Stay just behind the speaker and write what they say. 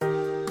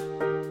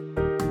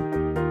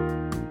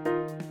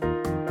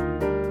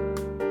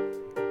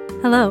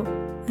Hello,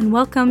 and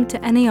welcome to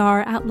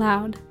NER Out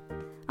Loud.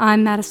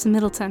 I'm Madison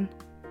Middleton.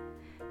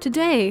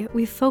 Today,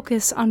 we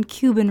focus on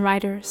Cuban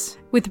writers,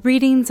 with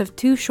readings of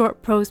two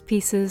short prose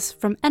pieces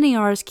from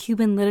NER's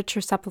Cuban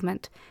Literature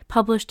Supplement,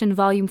 published in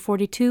Volume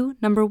 42,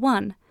 Number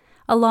 1,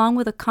 along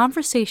with a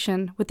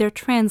conversation with their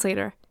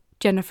translator,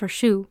 Jennifer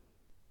Shu.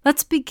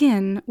 Let's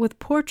begin with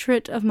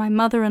Portrait of My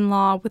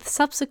Mother-in-Law with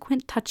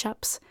Subsequent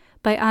Touch-Ups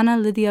by Ana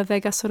Lidia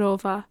Vega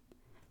Sorova,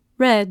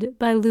 read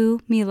by Lou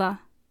Mila.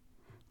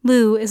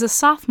 Lou is a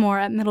sophomore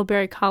at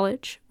Middlebury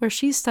College, where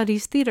she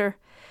studies theater.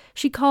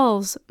 She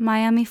calls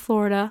Miami,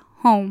 Florida,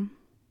 home.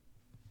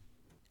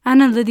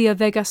 Ana Lidia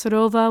Vega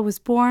Sorova was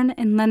born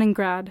in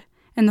Leningrad,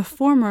 in the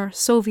former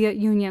Soviet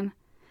Union.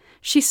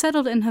 She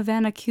settled in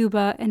Havana,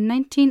 Cuba in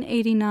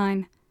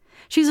 1989.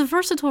 She's a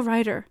versatile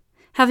writer,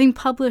 having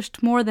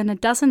published more than a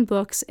dozen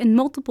books in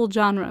multiple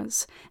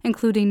genres,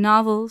 including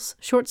novels,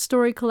 short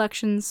story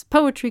collections,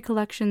 poetry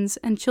collections,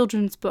 and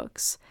children's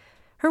books.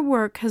 Her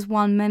work has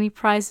won many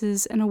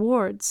prizes and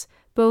awards,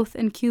 both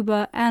in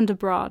Cuba and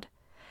abroad.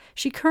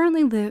 She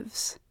currently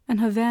lives in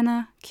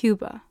Havana,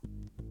 Cuba.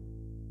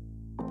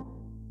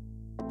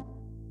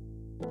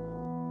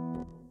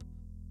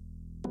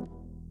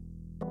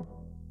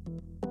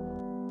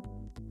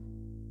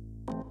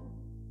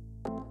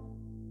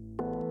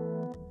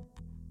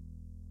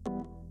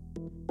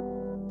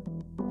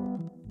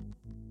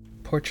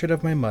 Portrait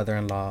of My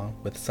Mother-in-Law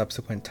with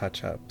Subsequent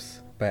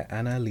Touch-Ups by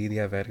Ana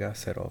Lidia Vega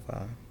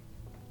Sorova.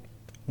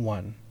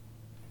 1.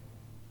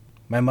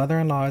 My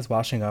mother-in-law is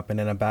washing up and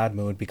in a bad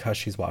mood because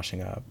she's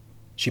washing up.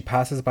 She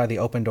passes by the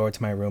open door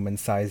to my room and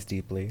sighs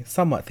deeply,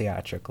 somewhat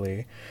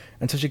theatrically,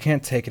 until she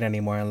can't take it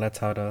anymore and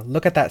lets out a,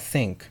 "Look at that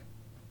sink."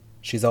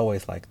 She's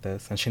always like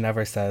this, and she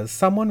never says,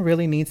 "Someone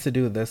really needs to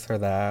do this or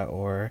that,"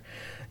 or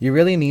 "You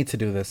really need to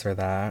do this or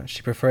that."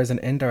 She prefers an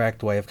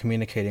indirect way of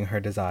communicating her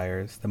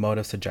desires, the mode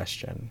of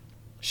suggestion.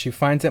 She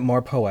finds it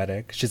more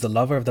poetic. She's a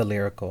lover of the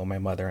lyrical, my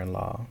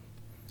mother-in-law.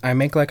 I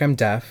make like I'm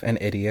deaf, an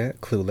idiot,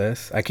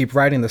 clueless. I keep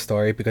writing the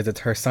story because it's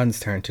her son's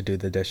turn to do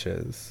the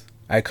dishes.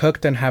 I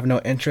cooked and have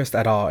no interest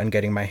at all in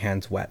getting my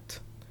hands wet.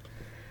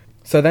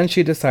 So then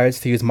she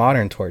decides to use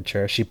modern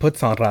torture. She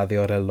puts on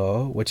Radio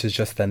Reloj, which is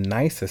just the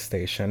nicest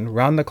station.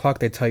 Round the clock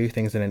they tell you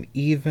things in an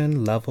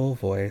even, level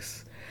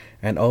voice.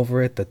 And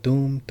over it the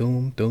doom,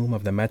 doom, doom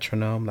of the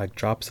metronome like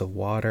drops of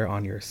water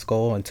on your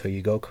skull until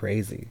you go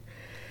crazy.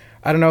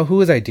 I don't know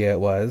whose idea it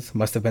was.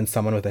 Must have been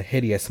someone with a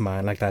hideous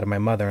mind like that of my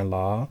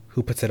mother-in-law,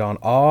 who puts it on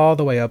all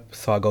the way up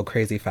so I'll go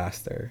crazy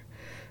faster.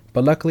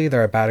 But luckily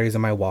there are batteries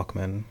in my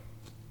Walkman.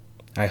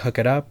 I hook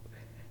it up,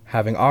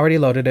 having already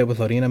loaded it with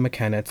Lorena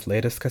McKennett's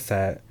latest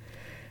cassette,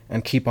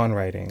 and keep on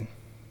writing.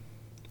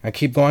 I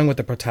keep going with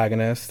the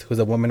protagonist, who's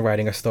a woman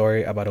writing a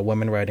story about a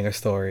woman writing a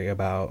story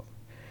about...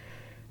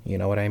 You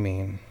know what I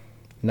mean.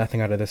 Nothing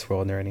out of this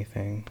world or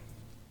anything.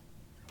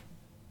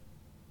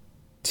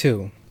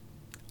 2.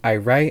 I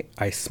write,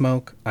 I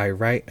smoke, I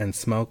write and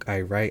smoke,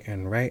 I write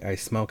and write, I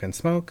smoke and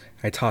smoke.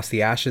 I toss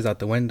the ashes out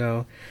the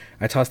window.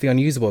 I toss the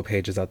unusable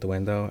pages out the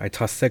window. I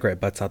toss cigarette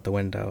butts out the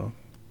window.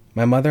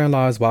 My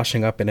mother-in-law is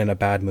washing up and in a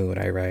bad mood,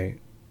 I write.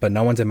 But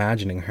no one's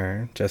imagining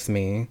her, just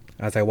me,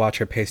 as I watch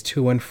her pace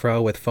to and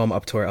fro with foam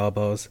up to her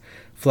elbows,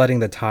 flooding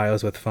the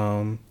tiles with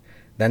foam.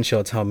 Then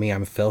she'll tell me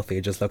I'm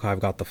filthy, just look how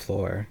I've got the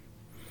floor.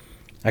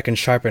 I can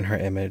sharpen her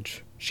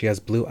image. She has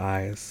blue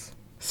eyes.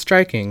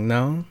 Striking,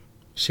 no?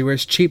 She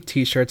wears cheap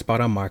t-shirts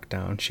bought on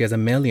markdown. She has a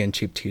million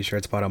cheap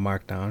t-shirts bought on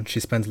markdown. She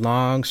spends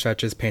long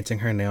stretches painting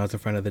her nails in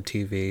front of the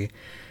TV,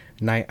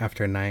 night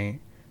after night.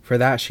 For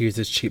that, she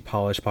uses cheap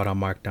polish bought on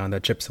markdown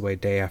that chips away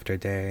day after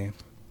day.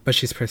 But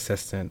she's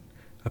persistent.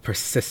 A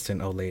persistent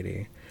old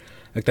lady.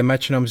 Like the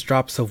metronome's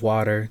drops of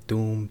water,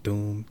 doom,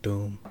 doom,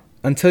 doom.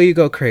 Until you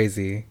go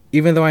crazy,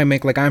 even though I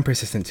make like I'm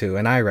persistent too,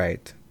 and I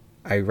write.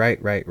 I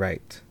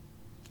write.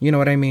 You know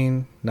what I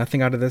mean?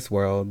 Nothing out of this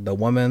world. The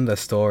woman, the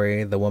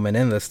story, the woman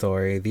in the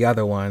story, the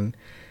other one,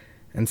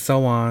 and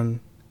so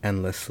on,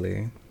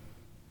 endlessly.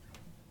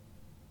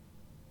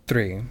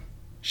 3.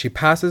 She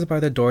passes by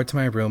the door to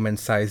my room and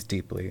sighs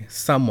deeply,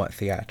 somewhat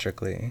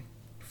theatrically.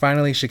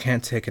 Finally, she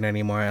can't take it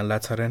anymore and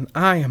lets out an,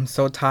 "I am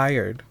so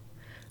tired."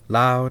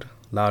 Loud,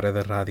 louder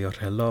than Radio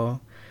Reloj,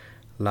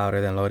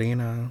 louder than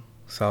Lorena,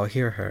 so I'll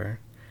hear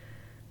her.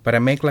 But I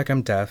make like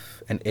I'm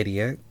deaf, an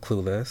idiot,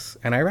 clueless,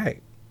 and I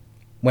write.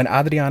 When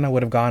Adriana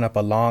would have gone up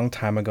a long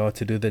time ago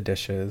to do the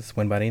dishes,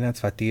 when Marina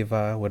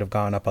Tvativa would have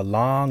gone up a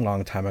long,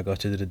 long time ago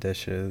to do the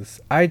dishes,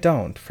 I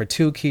don't, for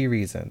 2 key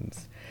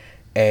reasons.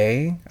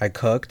 A, I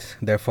cooked,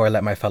 therefore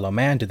let my fellow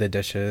man do the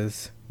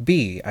dishes.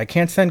 B, I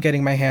can't stand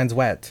getting my hands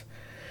wet.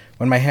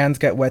 When my hands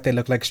get wet, they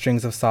look like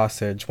strings of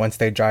sausage. Once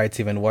they dry, it's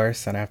even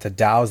worse, and I have to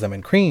douse them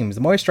in creams,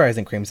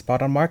 moisturizing creams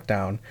bought on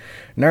markdown,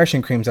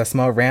 nourishing creams that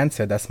smell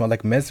rancid, that smell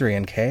like misery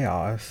and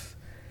chaos.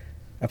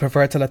 I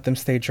prefer to let them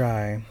stay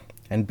dry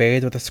and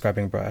bathe with a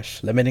scrubbing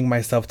brush, limiting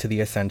myself to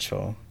the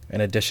essential, in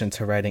addition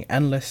to writing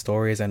endless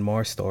stories and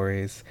more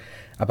stories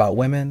about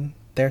women,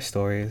 their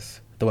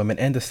stories, the women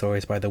in the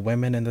stories by the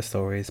women in the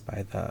stories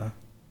by the...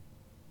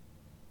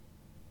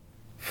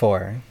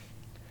 4.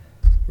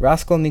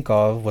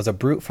 Raskolnikov was a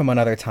brute from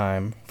another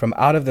time, from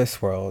out of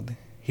this world.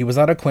 He was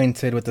not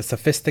acquainted with the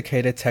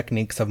sophisticated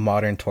techniques of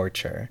modern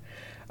torture.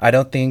 I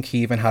don't think he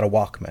even had a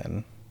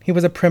Walkman. He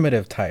was a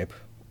primitive type,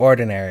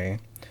 ordinary.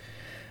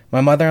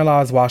 My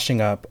mother-in-law is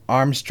washing up,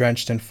 arms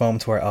drenched in foam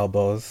to her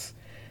elbows,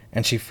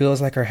 and she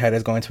feels like her head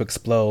is going to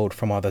explode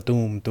from all the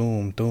doom,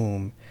 doom,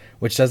 doom,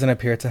 which doesn't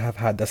appear to have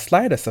had the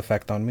slightest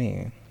effect on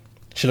me.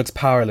 She looks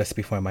powerless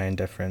before my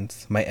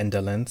indifference, my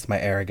indolence, my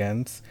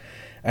arrogance,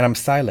 and I'm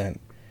silent,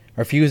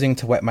 refusing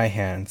to wet my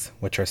hands,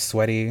 which are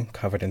sweaty,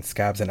 covered in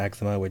scabs and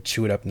eczema, with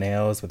chewed up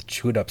nails, with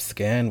chewed up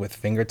skin, with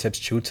fingertips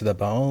chewed to the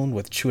bone,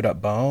 with chewed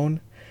up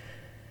bone.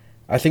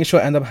 I think she'll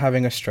end up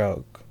having a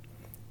stroke.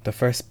 The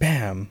first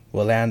BAM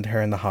will land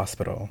her in the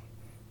hospital.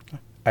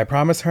 I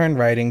promise her in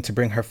writing to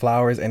bring her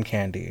flowers and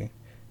candy.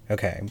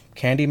 Okay,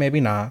 candy maybe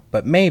not,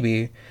 but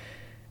maybe.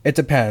 It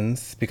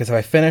depends, because if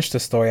I finished the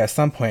story at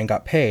some point and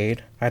got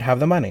paid, I'd have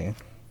the money.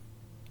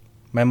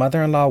 My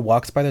mother-in-law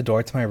walks by the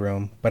door to my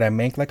room, but I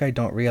make like I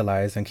don't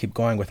realize and keep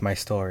going with my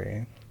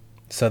story.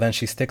 So then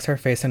she sticks her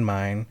face in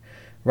mine,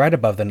 right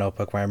above the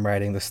notebook where I'm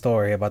writing the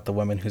story about the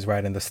woman who's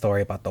writing the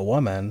story about the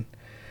woman.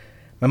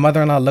 My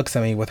mother-in-law looks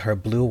at me with her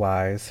blue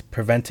eyes,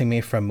 preventing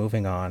me from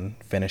moving on,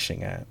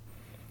 finishing it.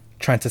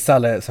 Trying to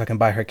sell it so I can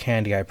buy her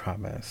candy I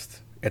promised.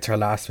 It's her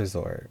last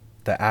resort.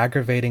 The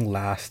aggravating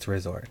last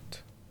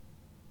resort.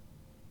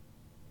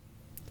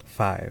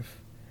 5.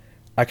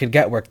 I could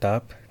get worked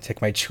up,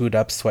 take my chewed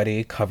up,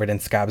 sweaty, covered in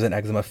scabs and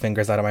eczema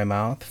fingers out of my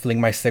mouth, fling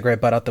my cigarette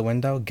butt out the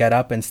window, get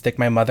up and stick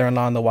my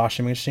mother-in-law in the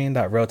washing machine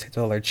that rotates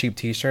all her cheap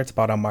t-shirts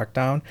bought on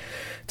markdown,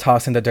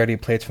 toss in the dirty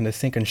plates from the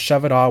sink, and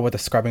shove it all with the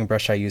scrubbing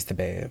brush I used to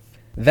bathe.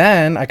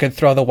 Then I could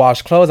throw the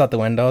washed clothes out the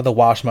window, the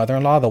washed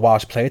mother-in-law, the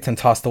washed plates, and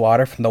toss the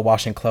water from the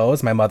washing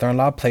clothes, my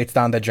mother-in-law, plates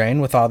down the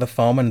drain with all the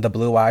foam and the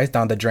blue eyes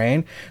down the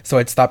drain, so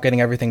I'd stop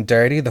getting everything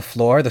dirty, the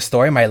floor, the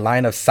story, my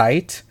line of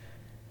sight.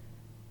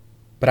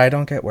 But I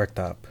don't get worked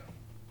up.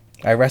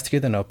 I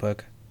rescue the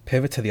notebook,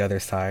 pivot to the other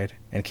side,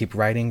 and keep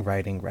writing,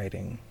 writing,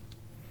 writing.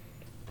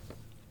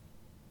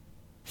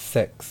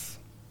 6.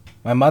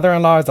 My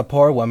mother-in-law is a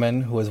poor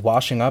woman who is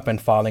washing up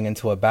and falling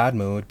into a bad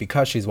mood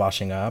because she's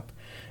washing up,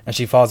 and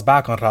she falls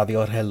back on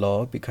Radio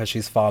Reloj because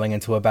she's falling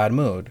into a bad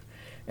mood,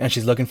 and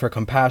she's looking for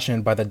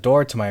compassion by the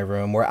door to my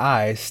room where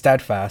I,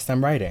 steadfast,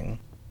 am writing.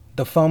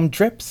 The foam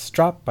drips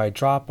drop by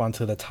drop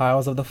onto the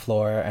tiles of the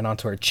floor and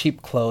onto her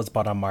cheap clothes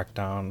bought on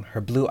markdown,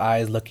 her blue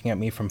eyes looking at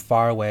me from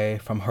far away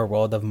from her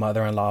world of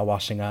mother-in-law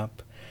washing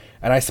up,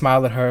 and I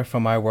smile at her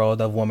from my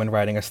world of woman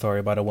writing a story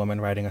about a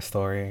woman writing a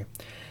story,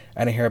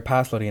 and I hear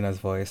past Lorina's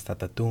voice that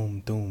the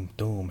doom, doom,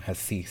 doom has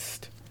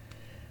ceased.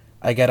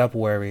 I get up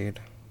worried,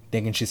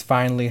 thinking she's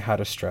finally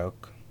had a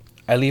stroke.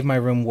 I leave my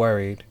room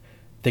worried,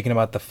 thinking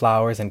about the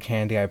flowers and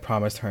candy I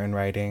promised her in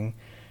writing,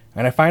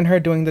 and I find her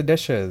doing the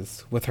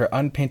dishes with her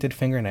unpainted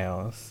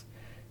fingernails,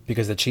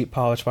 because the cheap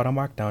polish bottom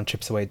markdown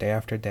chips away day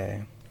after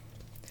day.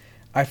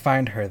 I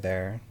find her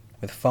there,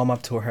 with foam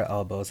up to her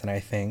elbows, and I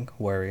think,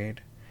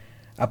 worried,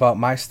 about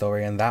my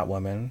story and that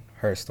woman,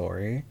 her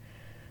story,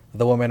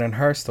 the woman in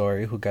her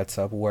story who gets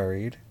up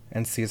worried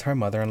and sees her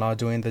mother-in-law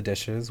doing the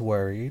dishes,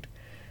 worried,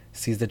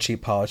 sees the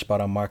cheap polish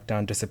bottom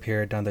markdown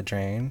disappear down the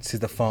drain, sees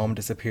the foam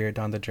disappear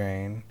down the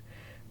drain,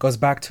 goes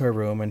back to her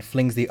room and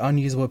flings the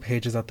unusable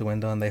pages out the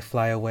window and they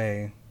fly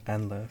away,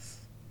 endless.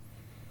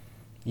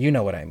 You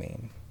know what I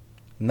mean.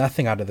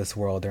 Nothing out of this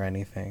world or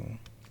anything.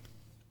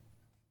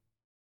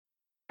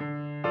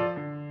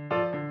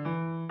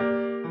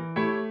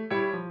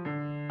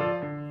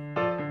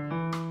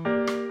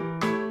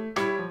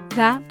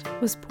 That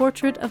was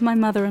Portrait of My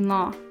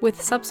Mother-in-Law,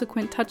 with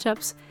subsequent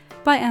touch-ups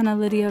by Ana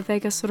Lydia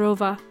Vega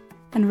Serova,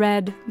 and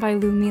read by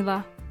Lou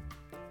Mila.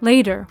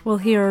 Later, we'll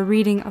hear a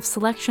reading of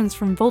selections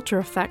from Vulture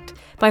Effect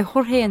by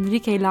Jorge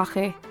Enrique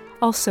Laje,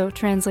 also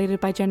translated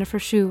by Jennifer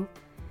Shu.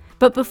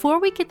 But before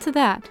we get to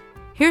that,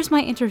 here's my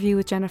interview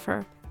with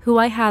Jennifer, who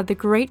I had the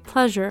great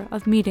pleasure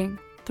of meeting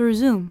through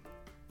Zoom.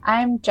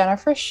 I'm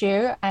Jennifer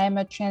Shu. I am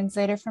a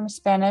translator from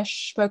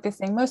Spanish,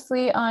 focusing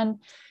mostly on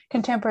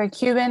contemporary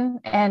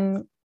Cuban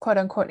and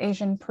quote-unquote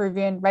Asian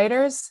Peruvian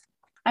writers.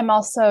 I'm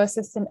also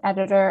assistant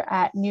editor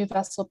at New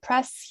Vessel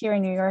Press here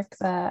in New York,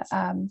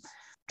 the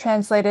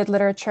translated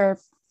literature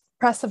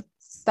press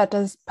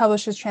that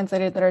publishes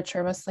translated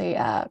literature, mostly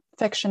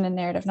fiction and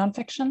narrative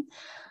nonfiction.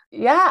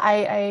 Yeah,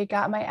 I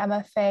got my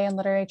MFA in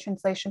literary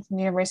translation from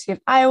the University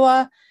of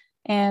Iowa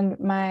and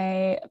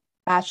my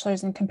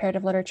bachelor's in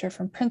comparative literature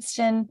from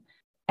Princeton.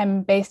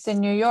 I'm based in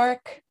New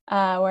York,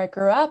 where I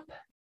grew up.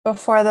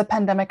 Before the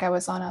pandemic, I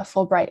was on a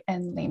Fulbright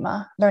in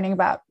Lima, learning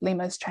about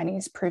Lima's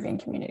Chinese Peruvian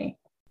community.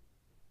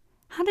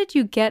 How did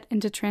you get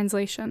into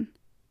translation?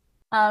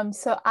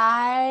 So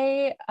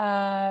I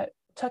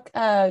took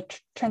a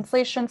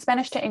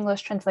Spanish to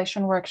English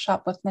translation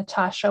workshop with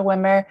Natasha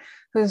Wimmer,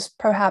 who's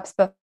perhaps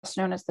best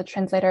known as the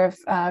translator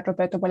of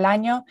Roberto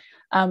Bolaño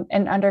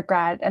in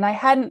undergrad. And I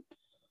hadn't,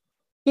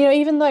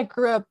 even though I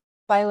grew up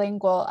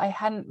bilingual, I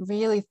hadn't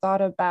really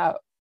thought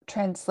about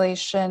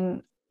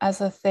translation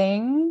as a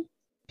thing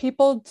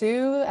people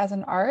do as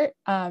an art.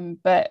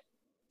 But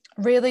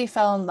really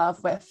fell in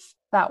love with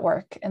that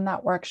work in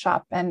that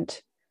workshop and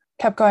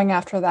kept going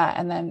after that.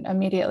 And then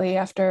immediately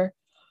after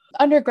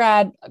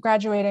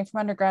graduating from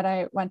undergrad,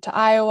 I went to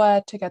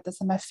Iowa to get this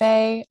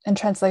MFA in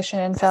translation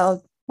and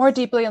fell more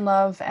deeply in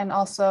love, and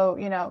also,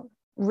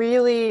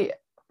 really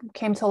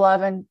came to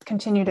love and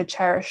continue to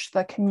cherish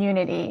the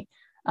community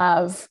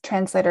of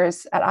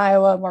translators at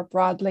Iowa more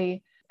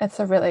broadly. It's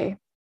a really,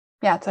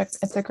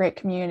 it's a great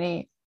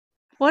community.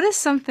 What is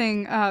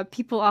something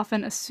people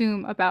often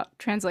assume about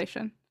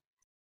translation?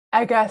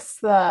 I guess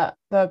the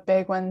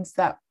big ones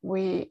that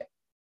we,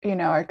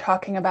 are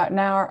talking about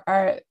now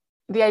are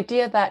the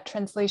idea that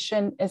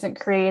translation isn't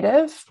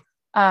creative.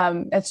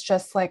 It's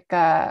just like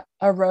a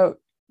rote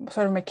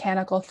sort of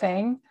mechanical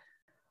thing,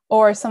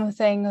 or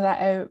something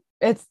that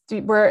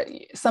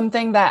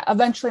something that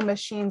eventually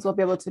machines will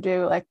be able to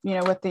do, like,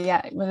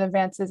 with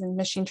advances in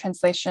machine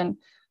translation.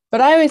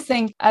 But I always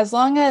think as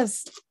long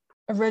as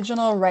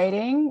original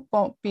writing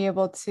won't be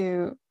able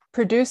to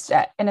produce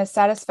it in a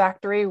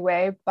satisfactory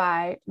way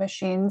by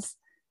machines,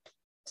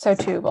 so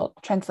too will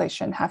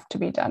translation have to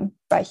be done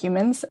by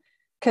humans,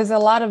 because a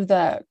lot of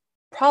the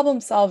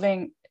problem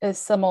solving is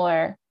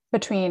similar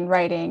between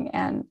writing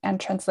and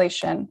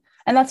translation.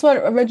 And that's what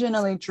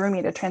originally drew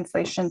me to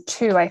translation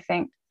too. I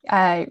think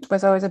I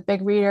was always a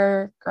big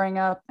reader growing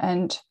up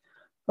and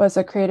was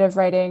a creative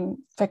writing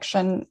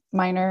fiction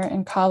minor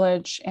in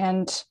college.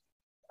 And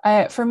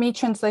for me,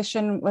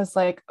 translation was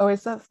like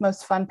always the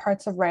most fun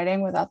parts of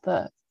writing without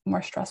the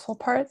more stressful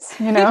parts,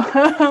 So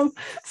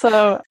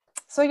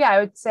yeah, I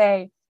would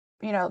say,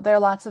 there are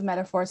lots of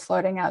metaphors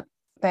floating out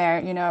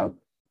there.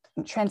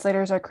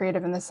 Translators are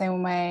creative in the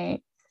same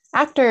way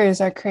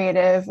actors are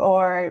creative,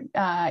 or,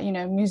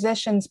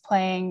 musicians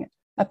playing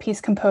a piece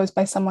composed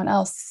by someone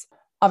else.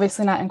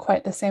 Obviously not in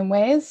quite the same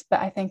ways, but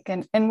I think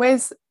in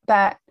ways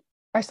that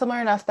are similar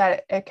enough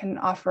that it can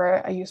offer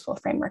a useful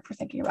framework for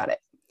thinking about it.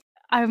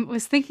 I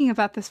was thinking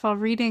about this while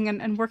reading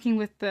and working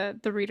with the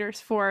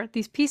readers for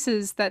these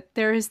pieces, that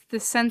there is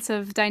this sense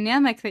of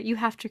dynamic that you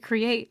have to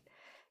create.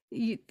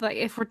 Like,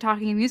 if we're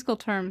talking in musical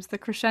terms, the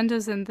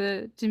crescendos and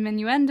the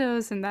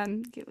diminuendos, and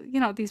then,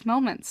 these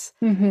moments.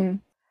 Mm-hmm.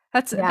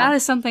 That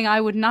is something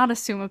I would not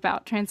assume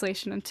about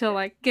translation until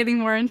like getting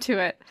more into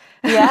it.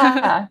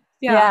 Yeah.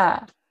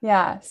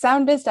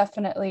 Sound is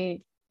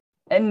definitely,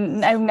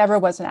 and I never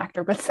was an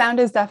actor, but sound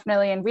is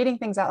definitely, and reading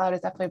things out loud is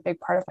definitely a big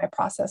part of my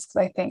process,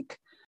 because I think,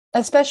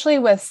 especially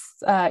with,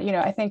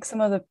 I think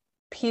some of the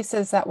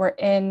pieces that were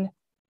in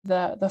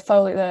the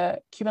Folio, the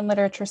Cuban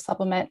literature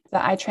supplement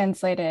that I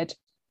translated,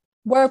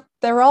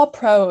 they were all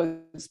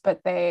prose,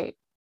 but they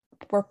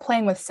were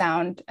playing with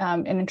sound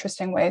in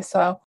interesting ways.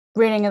 So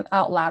reading it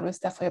out loud was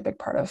definitely a big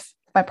part of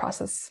my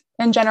process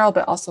in general,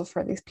 but also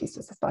for these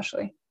pieces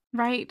especially.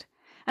 Right.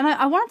 And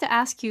I wanted to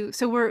ask you,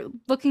 so we're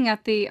looking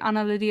at the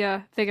Ana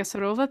Lidia Vega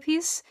Serova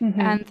piece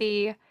and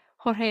the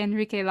Jorge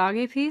Enrique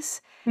Lage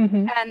piece.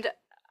 And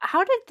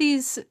how did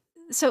these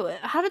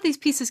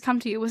pieces come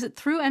to you? Was it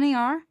through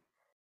NER?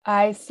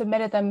 I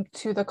submitted them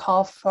to the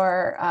call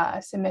for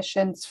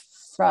submissions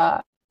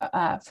for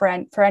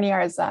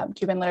NER's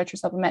Cuban literature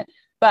supplement,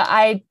 but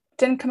I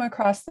didn't come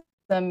across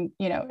them,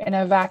 in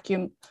a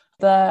vacuum.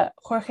 The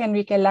Jorge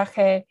Enrique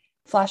Lage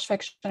flash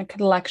fiction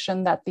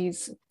collection that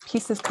these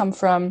pieces come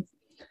from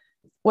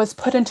was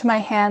put into my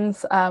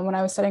hands when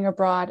I was studying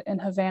abroad in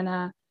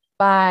Havana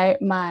by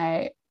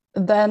my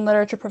then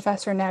literature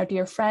professor, now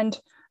dear friend.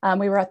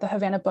 We were at the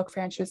Havana Book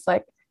Fair, and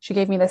she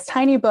gave me this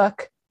tiny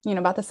book,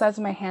 about the size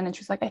of my hand, and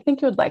she was like, I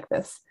think you would like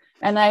this.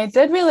 And I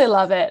did really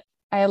love it.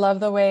 I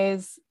love the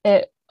ways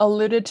it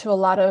alluded to a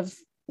lot of,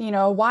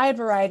 a wide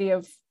variety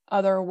of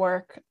other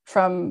work,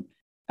 from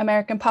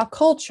American pop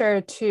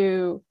culture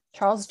to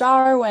Charles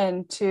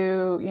Darwin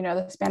to,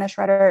 the Spanish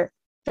writer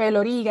J.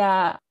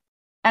 Loriga,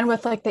 and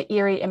with like the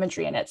eerie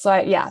imagery in it. So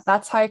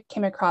that's how I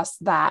came across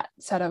that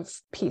set of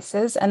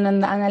pieces. And then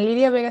the Ana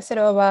Lidia Vega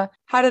Serova,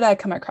 how did I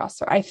come across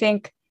her? I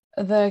think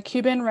the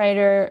Cuban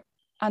writer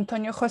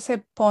Antonio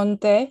Jose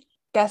Ponte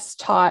guest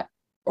taught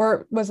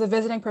or was a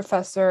visiting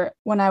professor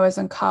when I was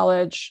in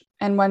college.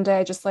 And one day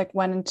I just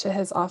went into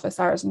his office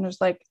hours and was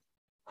like,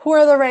 who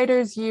are the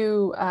writers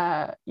you,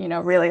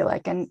 really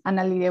like? And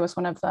Ana Lidia was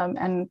one of them.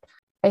 And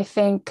I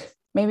think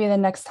maybe the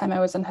next time I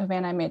was in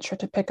Havana, I made sure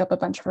to pick up a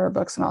bunch of her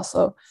books, and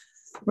also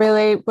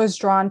really was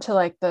drawn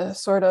to the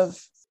sort of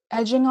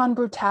edging on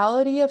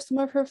brutality of some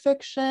of her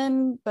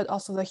fiction, but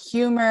also the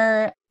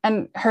humor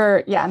and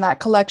her, and that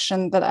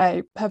collection that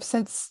I have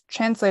since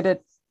translated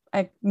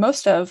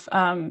most of.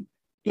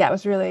 It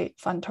was really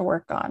fun to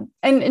work on.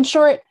 And in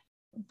short,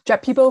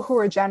 people who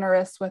are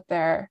generous with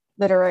their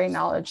literary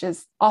knowledge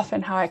is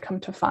often how I come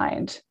to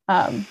find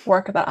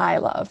work that I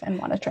love and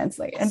want to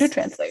translate and do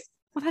translate.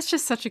 Well, that's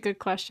just such a good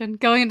question.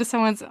 Going into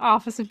someone's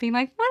office and being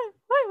like, what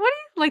do you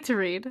like to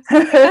read?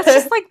 That's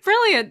just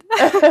brilliant.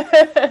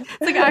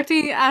 It's like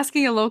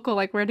asking a local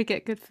where to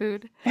get good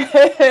food.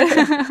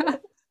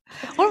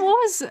 What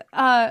was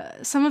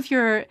some of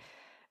your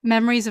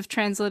memories of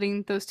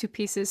translating those two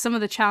pieces, some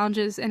of the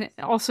challenges and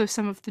also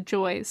some of the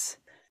joys?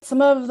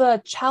 Some of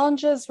the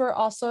challenges were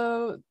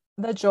also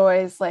the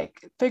joys,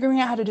 like figuring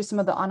out how to do some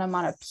of the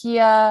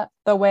onomatopoeia,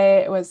 the way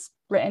it was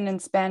written in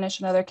Spanish.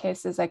 In other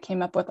cases, I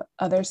came up with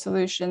other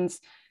solutions.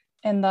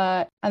 In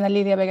the Ana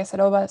Lidia Vega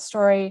Serova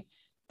story,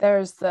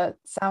 there's the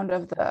sound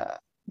of the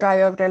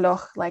radio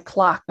reloj, like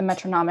clock, the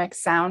metronomic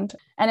sound.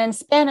 And in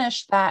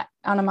Spanish, that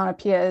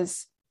onomatopoeia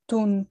is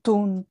tun,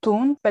 tun,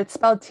 tun, but it's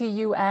spelled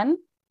T-U-N.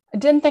 I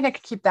didn't think I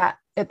could keep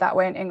it that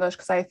way in English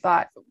because I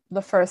thought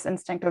the first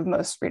instinct of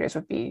most readers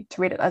would be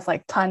to read it as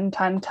like ton,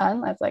 ton,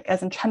 ton,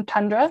 as in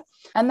tundra.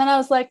 And then I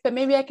was like, but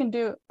maybe I can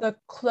do the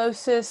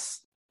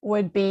closest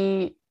would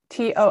be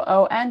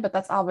T-O-O-N, but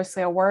that's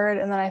obviously a word.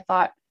 And then I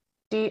thought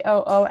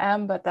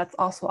D-O-O-M, but that's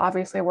also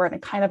obviously a word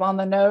and kind of on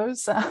the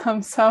nose.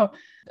 So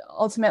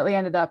ultimately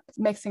ended up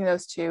mixing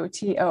those two,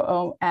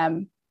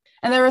 T-O-O-M.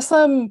 And there was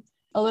some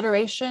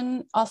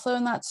alliteration also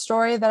in that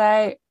story that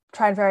I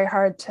tried very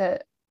hard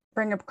to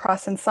bring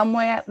across in some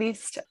way, at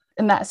least.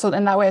 In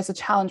that way, it's a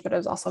challenge, but it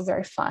was also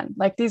very fun.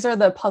 Like these are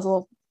the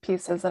puzzle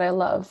pieces that I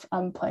love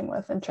playing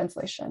with in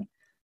translation.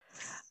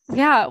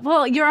 Yeah,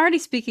 well, you're already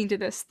speaking to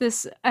this,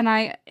 and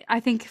I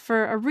think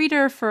for a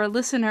reader, for a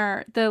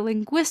listener, the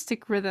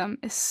linguistic rhythm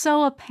is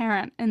so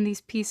apparent in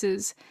these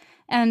pieces.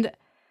 And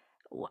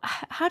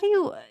how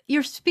do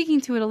you're speaking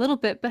to it a little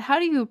bit, but how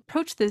do you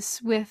approach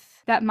this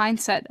with that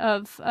mindset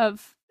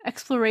of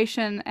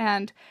exploration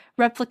and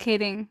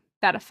replicating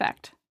that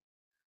effect?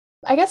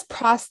 I guess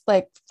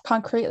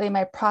concretely,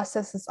 my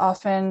process is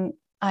often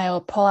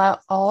I'll pull out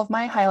all of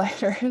my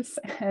highlighters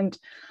and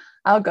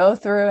I'll go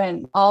through,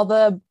 and all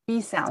the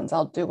B sounds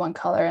I'll do one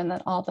color, and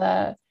then all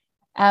the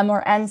M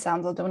or N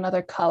sounds I'll do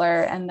another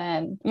color, and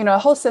then a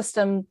whole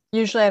system.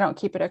 Usually I don't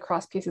keep it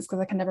across pieces because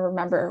I can never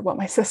remember what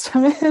my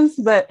system is,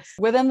 but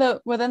within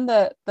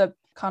the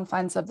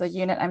confines of the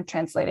unit I'm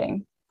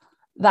translating,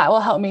 that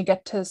will help me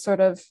get to sort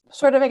of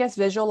I guess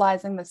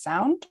visualizing the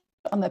sound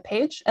on the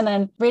page and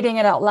then reading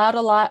it out loud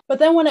a lot. But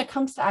then when it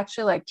comes to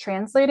actually like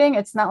translating,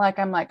 it's not like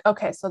I'm like,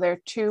 okay, so there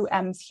are 2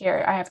 M's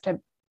here, I have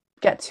to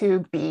get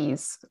 2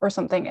 B's or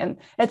something. And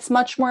it's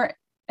much more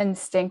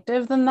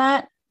instinctive than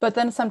that. But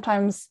then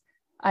sometimes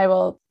I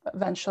will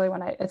eventually,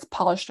 when it's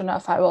polished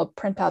enough, I will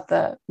print out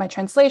my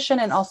translation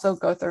and also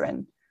go through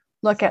and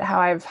look at how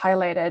I've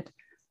highlighted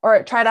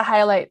or try to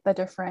highlight the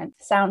different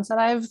sounds that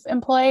I've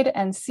employed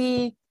and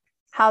see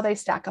how they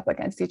stack up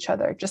against each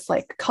other, just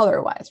like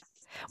color wise.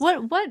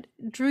 What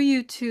drew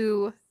you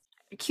to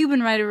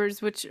Cuban writers,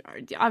 which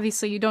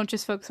obviously you don't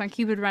just focus on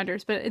Cuban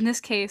writers, but in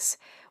this case,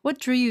 what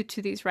drew you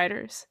to these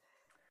writers?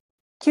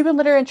 Cuban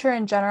literature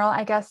in general,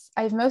 I guess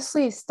I've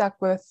mostly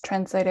stuck with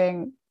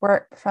translating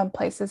work from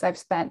places I've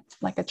spent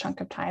like a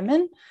chunk of time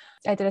in.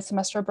 I did a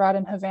semester abroad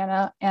in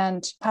Havana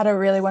and had a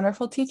really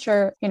wonderful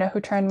teacher, who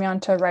turned me on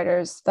to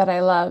writers that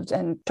I loved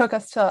and took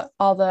us to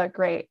all the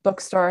great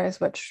bookstores,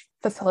 which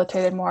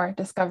facilitated more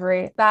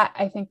discovery. That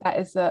I think that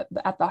is at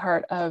the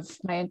heart of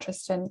my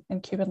interest in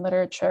Cuban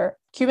literature.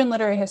 Cuban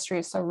literary history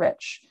is so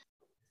rich.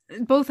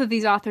 Both of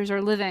these authors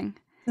are living.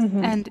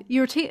 Mm-hmm. And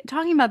you were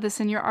talking about this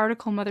in your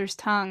article, Mother's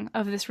Tongue,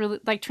 of this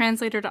like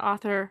translator to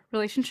author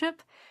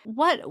relationship.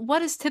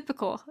 What is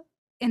typical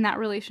in that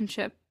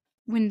relationship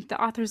when the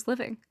author's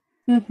living?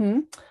 Mm-hmm.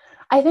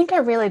 I think it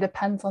really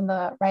depends on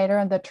the writer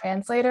and the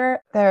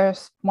translator.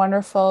 There's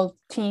wonderful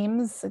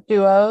teams,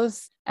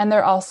 duos, and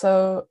there are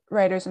also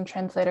writers and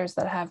translators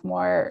that have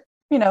more,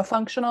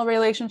 functional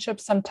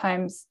relationships,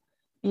 sometimes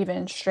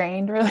even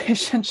strained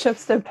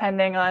relationships,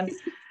 depending on,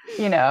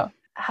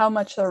 how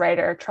much the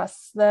writer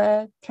trusts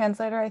the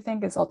translator, I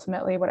think, is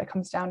ultimately what it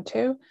comes down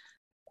to.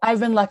 I've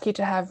been lucky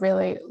to have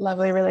really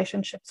lovely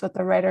relationships with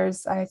the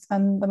writers I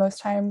spend the most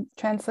time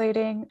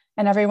translating,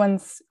 and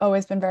everyone's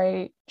always been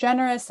very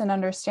generous and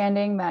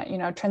understanding that,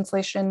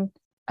 translation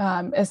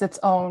is its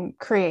own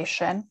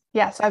creation.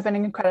 Yeah, so I've been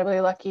incredibly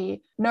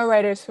lucky. No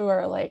writers who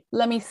are like,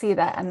 let me see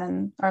that, and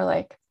then are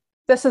like,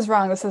 this is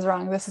wrong, this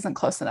isn't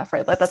close enough,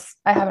 right? Like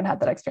I haven't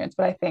had that experience,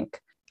 but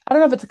I don't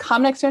know if it's a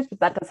common experience, but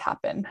that does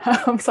happen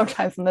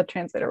sometimes in the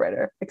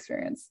translator-writer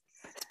experience.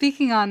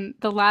 Speaking on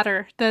the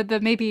latter, the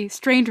maybe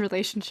strained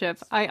relationship,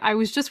 I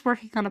was just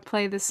working on a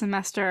play this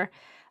semester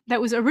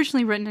that was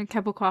originally written in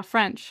Quebecois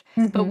French,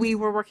 but we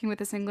were working with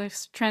this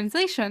English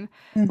translation.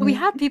 But we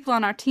had people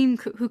on our team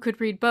who could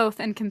read both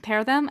and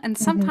compare them, and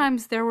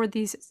sometimes there were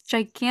these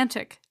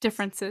gigantic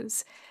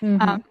differences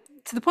to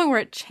the point where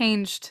it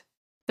changed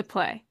the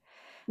play.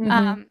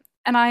 And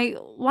I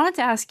wanted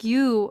to ask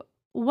you,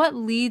 what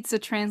leads a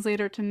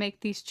translator to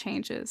make these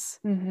changes?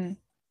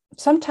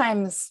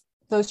 Sometimes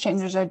those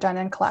changes are done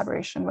in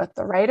collaboration with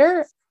the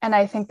writer. And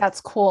I think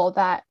that's cool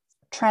that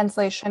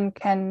translation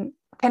can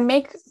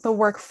make the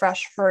work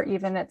fresh for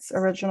even its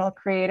original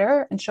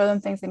creator and show them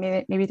things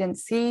they maybe didn't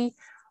see,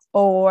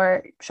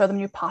 or show them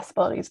new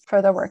possibilities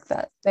for the work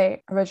that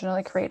they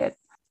originally created.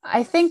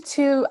 I think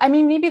too,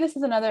 maybe this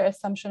is another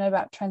assumption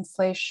about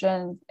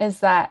translation,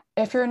 is that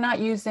if you're not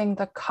using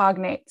the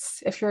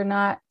cognates, if you're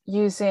not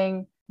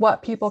using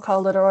what people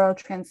call literal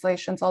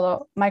translations,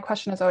 although my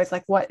question is always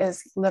like, what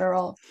is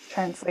literal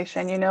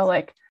translation?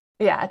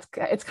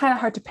 It's kind of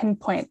hard to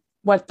pinpoint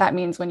what that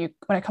means when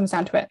it comes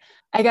down to it.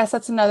 I guess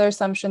that's another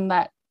assumption,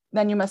 that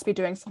then you must be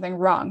doing something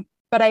wrong.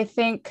 But I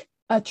think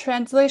a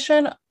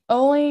translation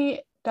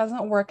only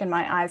doesn't work in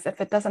my eyes if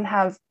it doesn't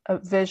have a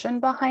vision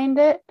behind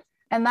it.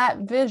 And that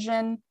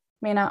vision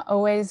may not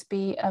always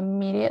be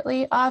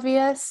immediately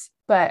obvious,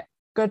 but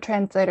good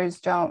translators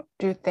don't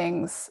do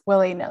things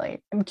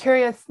willy-nilly. I'm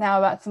curious now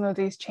about some of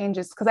these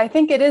changes because I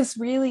think it is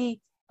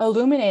really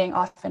illuminating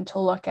often to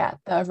look at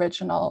the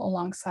original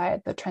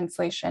alongside the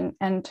translation.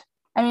 And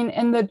I mean,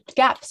 in the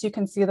gaps, you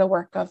can see the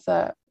work of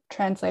the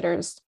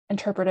translator's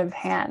interpretive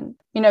hand.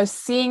 You know,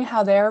 seeing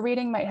how their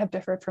reading might have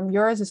differed from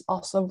yours is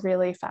also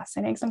really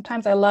fascinating.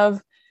 Sometimes I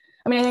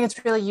think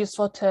it's really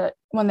useful to,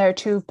 when there are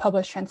two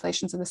published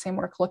translations of the same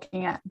work,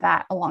 looking at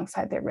that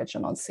alongside the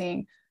original and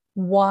seeing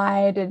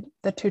why did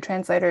the two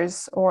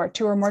translators or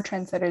two or more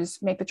translators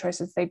make the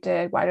choices they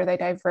did? Why do they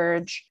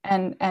diverge?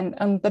 And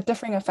the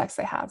differing effects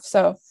they have.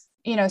 So,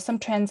 you know, some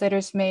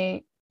translators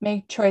may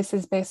make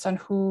choices based on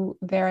who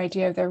their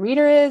idea of their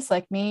reader is.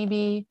 Like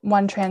maybe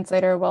one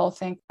translator will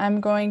think, I'm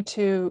going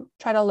to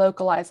try to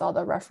localize all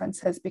the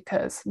references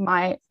because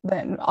the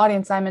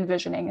audience I'm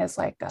envisioning is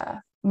like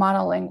a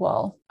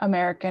monolingual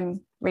American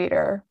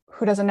reader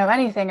who doesn't know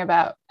anything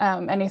about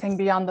anything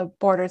beyond the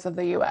borders of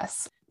the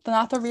US.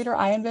 Not the reader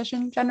I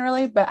envision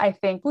generally, but I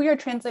think who you're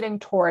translating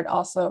toward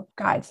also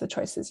guides the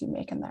choices you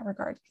make in that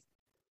regard.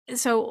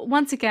 So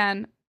once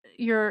again,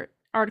 your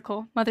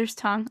article, Mother's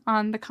Tongue,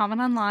 on the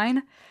Comment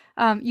Online,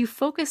 you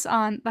focus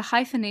on the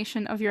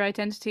hyphenation of your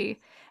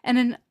identity.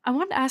 And I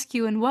want to ask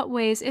you, in what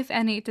ways, if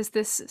any, does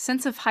this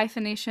sense of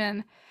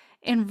hyphenation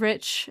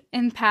enrich,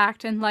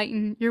 impact,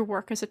 enlighten your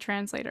work as a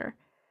translator?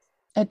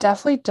 It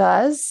definitely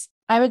does.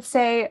 I would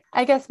say,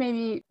 I guess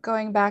maybe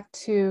going back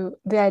to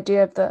the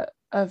idea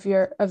of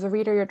the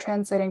reader you're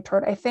translating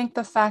toward, I think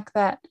the fact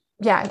that,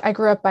 I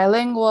grew up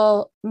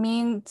bilingual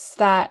means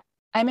that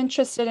I'm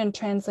interested in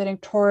translating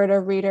toward a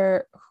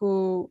reader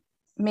who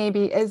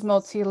maybe is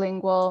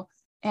multilingual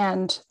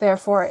and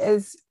therefore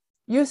is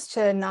used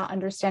to not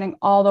understanding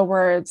all the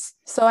words.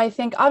 So I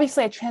think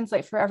obviously I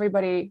translate for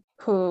everybody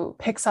who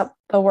picks up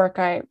the work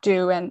I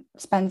do and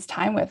spends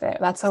time with it.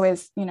 That's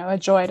always, a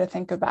joy to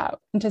think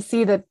about and to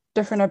see the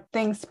different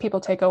things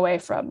people take away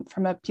from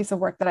a piece of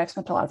work that I've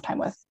spent a lot of time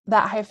with.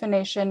 That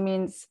hyphenation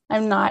means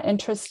I'm not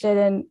interested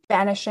in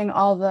banishing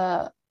all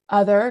the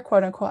other,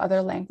 quote unquote,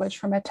 other language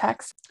from a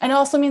text. And it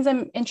also means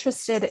I'm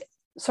interested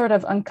sort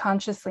of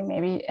unconsciously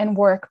maybe in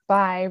work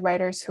by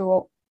writers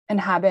who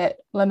inhabit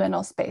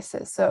liminal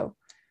spaces. So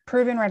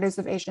Peruvian writers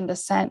of Asian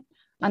descent.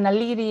 Ana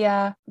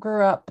Lidia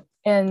grew up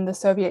in the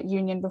Soviet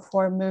Union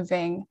before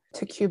moving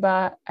to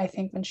Cuba, I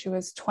think when she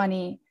was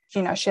 20. She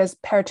has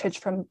heritage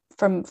from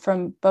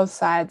both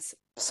sides.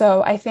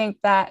 So I think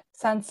that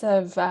sense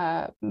of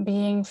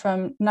being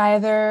from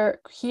neither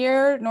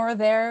here nor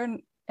there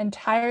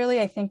entirely,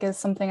 I think is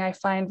something I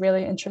find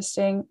really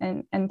interesting,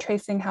 and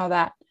tracing how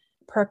that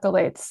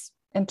percolates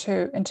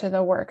into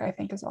the work, I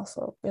think is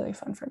also really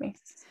fun for me.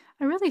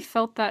 I really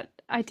felt that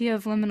idea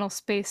of liminal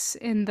space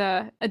in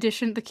the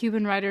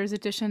Cuban Writers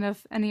edition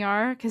of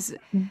NER, because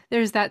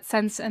there's that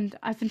sense, and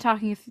I've been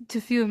talking to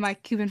a few of my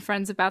Cuban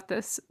friends about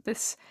this,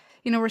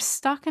 we're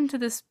stuck into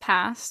this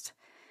past,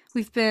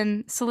 we've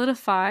been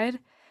solidified,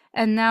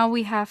 and now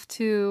we have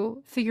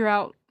to figure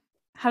out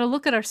how to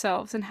look at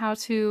ourselves and how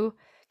to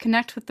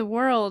connect with the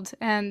world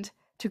and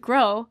to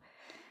grow.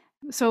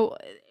 So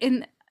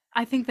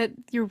I think that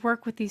your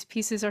work with these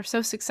pieces are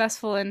so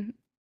successful in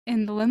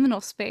the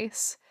liminal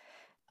space.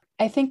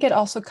 I think it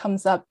also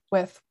comes up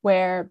with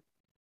where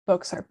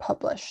books are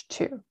published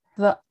too.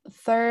 The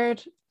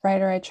third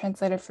writer I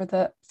translated for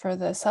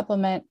the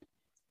supplement,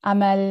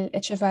 Amel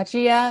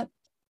Echevarria,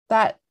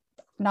 that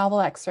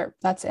novel excerpt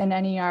that's in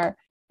NER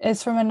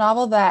is from a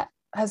novel that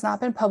has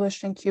not been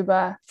published in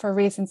Cuba for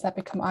reasons that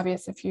become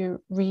obvious if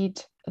you read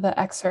the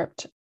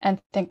excerpt and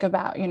think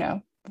about,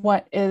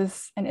 what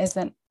is and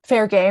isn't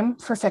fair game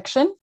for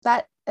fiction.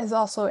 That is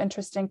also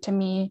interesting to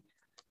me.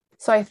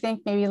 So I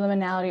think maybe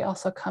liminality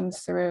also comes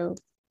through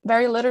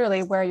very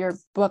literally where your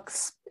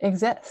books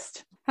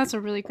exist. That's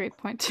a really great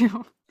point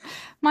too.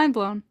 Mind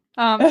blown.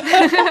 In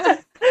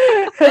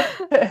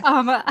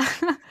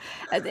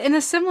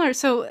a similar,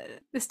 so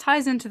this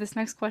ties into this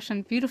next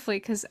question beautifully,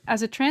 because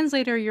as a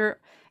translator, you're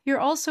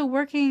also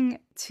working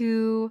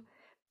to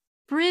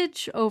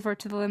bridge over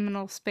to the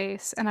liminal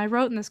space. And I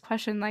wrote in this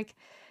question, like,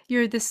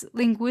 you're this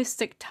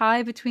linguistic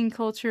tie between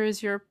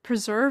cultures, you're a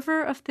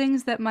preserver of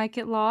things that might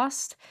get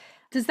lost.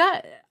 Does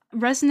that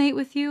resonate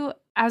with you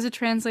as a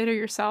translator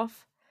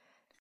yourself?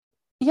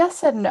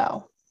 Yes and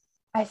no.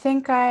 I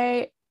think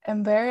I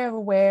am very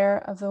aware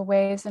of the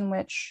ways in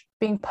which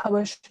being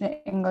published in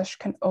English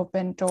can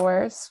open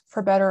doors,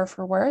 for better or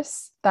for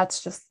worse.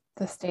 That's just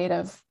the state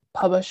of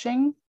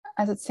publishing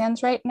as it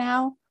stands right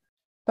now.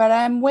 But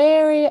I'm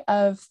wary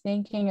of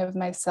thinking of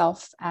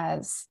myself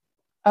as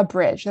a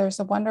bridge. There's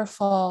a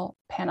wonderful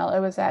panel. It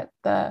was at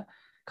the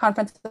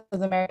Conference of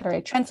the American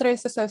Literary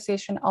Translators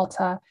Association,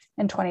 ALTA,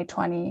 in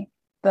 2020.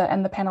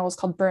 And the panel was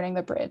called Burning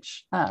the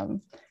Bridge,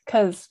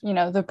 because,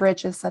 the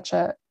bridge is such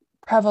a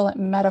prevalent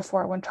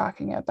metaphor when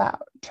talking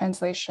about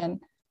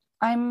translation.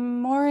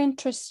 I'm more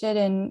interested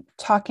in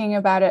talking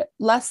about it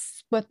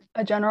less with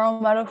a general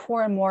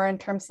metaphor and more in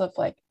terms of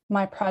like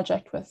my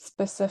project with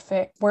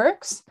specific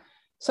works.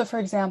 So, for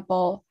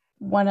example,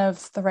 one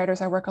of the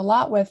writers I work a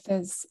lot with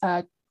is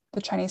the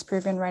Chinese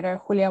Peruvian writer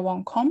Julia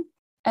Wong Kom.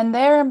 And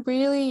there I'm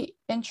really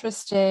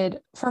interested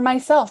for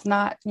myself,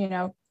 not,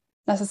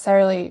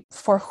 necessarily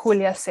for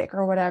Julia's sake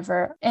or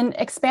whatever, in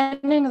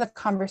expanding the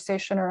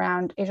conversation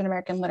around Asian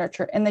American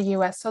literature in the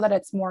US so that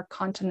it's more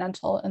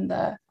continental in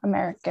the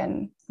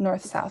American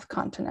North-South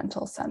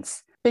continental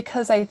sense.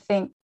 Because I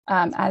think,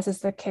 as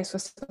is the case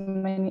with so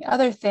many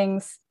other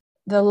things,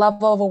 the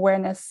level of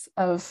awareness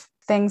of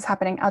things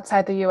happening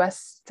outside the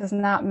US does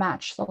not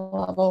match the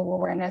level of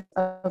awareness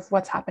of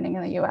what's happening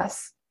in the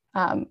US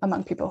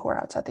among people who are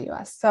outside the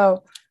US.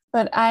 So,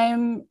 but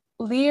I'm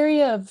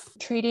leery of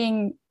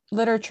treating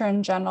literature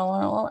in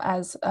general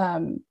as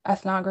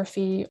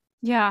ethnography.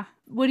 Yeah.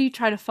 What do you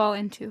try to fall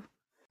into?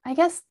 I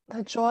guess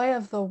the joy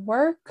of the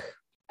work,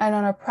 and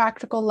on a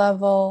practical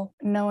level,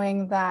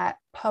 knowing that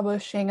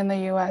publishing in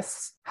the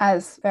US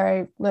has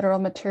very literal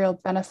material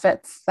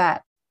benefits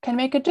that can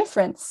make a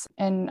difference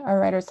in a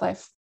writer's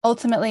life.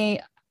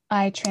 Ultimately,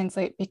 I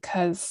translate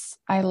because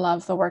I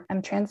love the work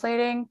I'm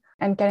translating,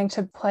 and getting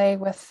to play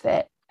with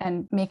it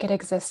and make it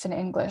exist in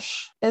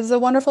English is a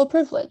wonderful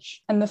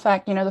privilege. And the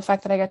fact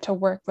that I get to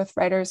work with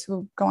writers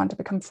who go on to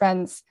become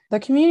friends, the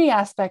community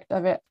aspect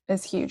of it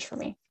is huge for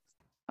me.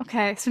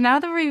 Okay, so now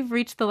that we've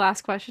reached the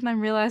last question, I'm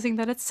realizing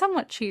that it's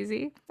somewhat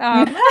cheesy.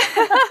 But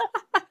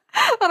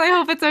I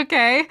hope it's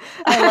okay.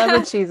 I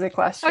love a cheesy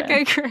question.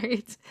 Okay,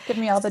 great. Give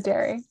me all the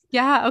dairy.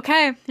 Yeah,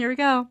 okay, here we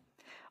go.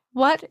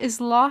 What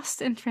is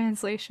lost in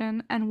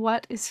translation and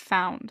what is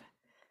found?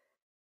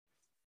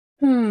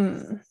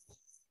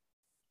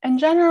 In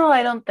general,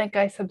 I don't think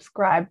I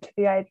subscribe to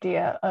the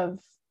idea of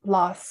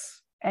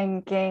loss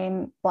and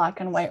gain, black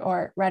and white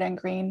or red and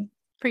green.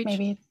 Preach.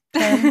 Maybe.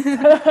 But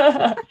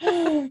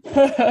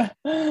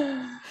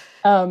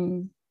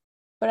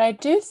I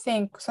do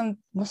think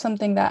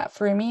something that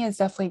for me is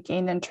definitely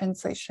gained in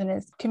translation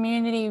is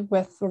community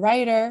with the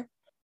writer,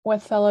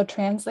 with fellow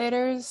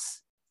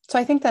translators. So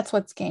I think that's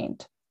what's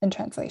gained in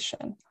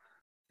translation.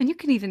 And you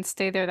can even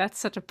stay there. That's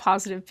such a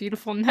positive,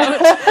 beautiful note.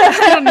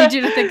 I don't need you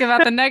to think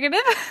about the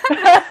negative.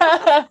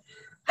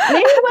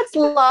 Maybe what's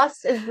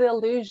lost is the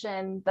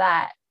illusion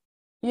that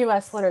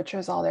US literature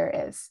is all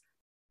there is.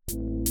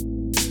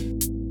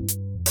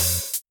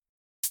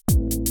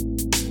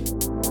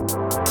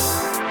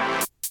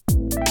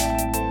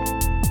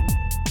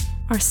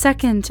 Our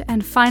second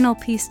and final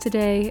piece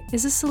today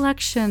is a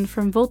selection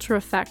from Vulture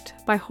Effect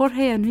by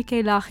Jorge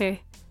Enrique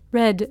Laje,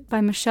 read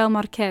by Michelle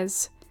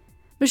Marquez.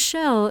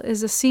 Michelle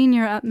is a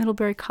senior at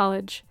Middlebury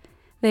College.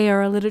 They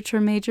are a literature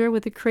major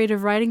with a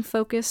creative writing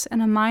focus and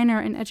a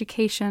minor in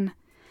education.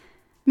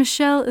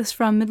 Michelle is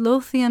from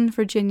Midlothian,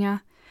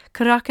 Virginia,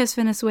 Caracas,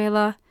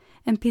 Venezuela,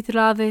 and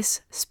Pedralbes,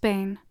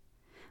 Spain.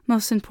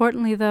 Most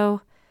importantly,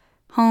 though,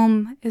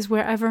 home is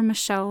wherever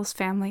Michelle's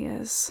family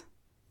is.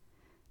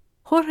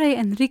 Jorge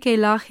Enrique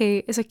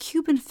Laje is a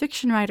Cuban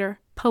fiction writer,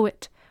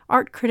 poet,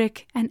 art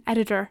critic, and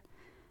editor.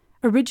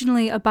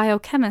 Originally a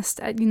biochemist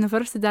at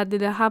Universidad de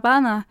La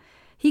Habana,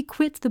 he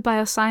quit the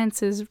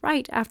biosciences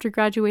right after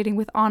graduating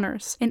with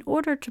honors in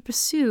order to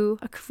pursue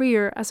a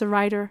career as a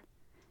writer.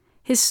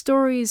 His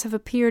stories have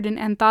appeared in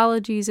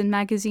anthologies and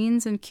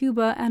magazines in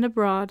Cuba and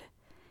abroad.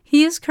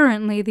 He is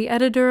currently the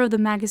editor of the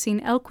magazine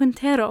El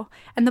Quintero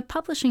and the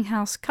publishing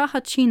house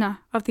Caja China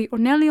of the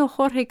Ornelio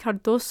Jorge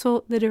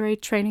Cardoso Literary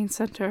Training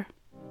Center.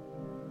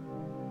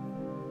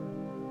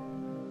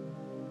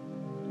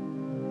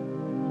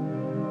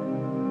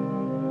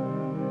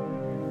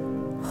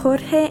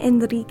 Jorge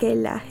Enrique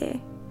Laje,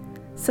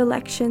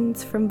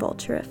 Selections from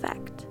Vulture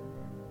Effect,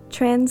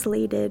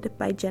 translated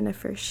by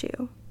Jennifer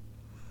Shu.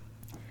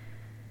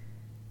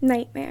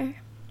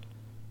 Nightmare.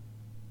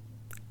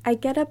 I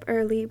get up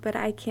early, but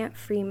I can't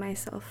free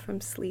myself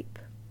from sleep.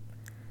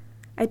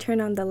 I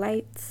turn on the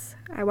lights,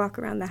 I walk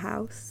around the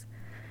house,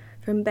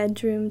 from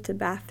bedroom to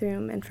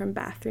bathroom and from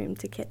bathroom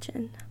to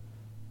kitchen.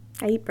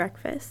 I eat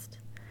breakfast,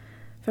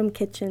 from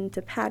kitchen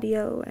to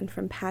patio and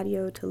from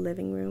patio to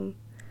living room.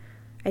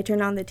 I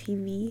turn on the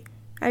TV,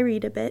 I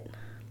read a bit,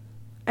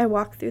 I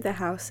walk through the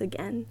house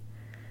again,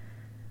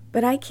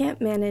 but I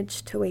can't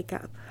manage to wake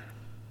up.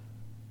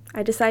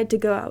 I decide to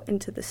go out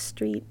into the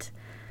street.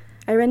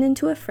 I run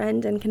into a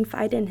friend and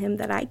confide in him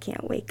that I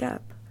can't wake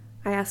up.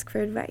 I ask for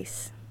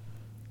advice.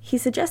 He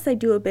suggests I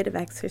do a bit of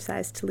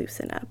exercise to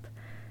loosen up.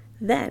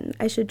 Then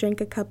I should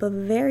drink a cup of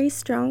very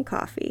strong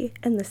coffee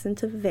and listen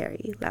to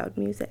very loud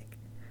music.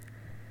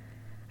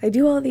 I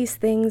do all these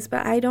things,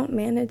 but I don't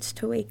manage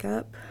to wake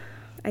up.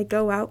 I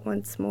go out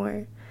once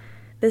more.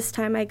 This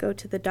time I go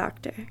to the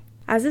doctor.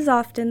 As is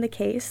often the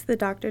case, the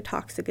doctor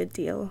talks a good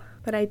deal,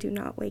 but I do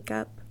not wake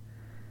up.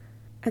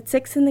 At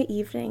 6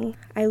 p.m,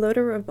 I load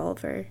a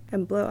revolver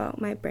and blow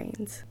out my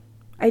brains.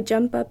 I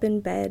jump up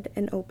in bed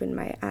and open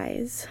my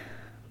eyes,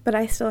 but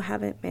I still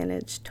haven't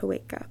managed to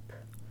wake up.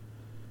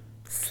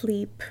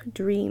 Sleep,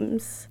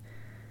 dreams,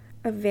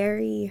 a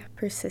very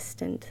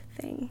persistent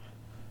thing.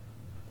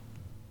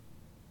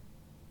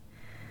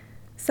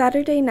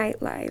 Saturday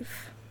Night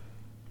Live.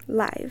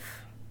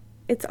 Live.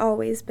 It's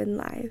always been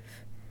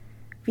live.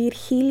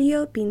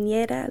 Virgilio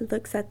Piñera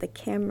looks at the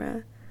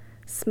camera,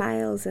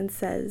 smiles, and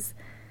says,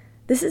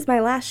 "This is my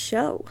last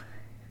show.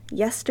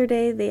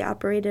 Yesterday they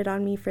operated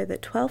on me for the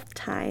 12th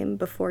time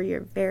before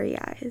your very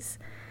eyes.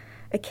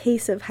 A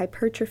case of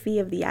hypertrophy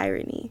of the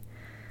irony.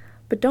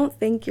 But don't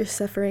think your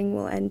suffering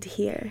will end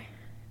here.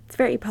 It's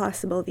very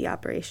possible the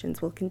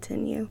operations will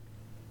continue."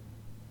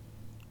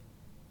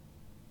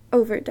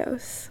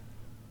 Overdose.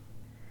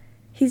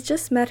 He's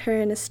just met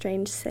her in a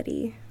strange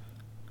city.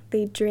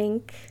 They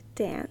drink,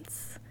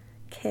 dance,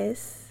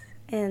 kiss,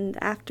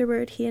 and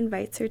afterward he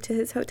invites her to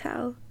his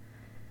hotel.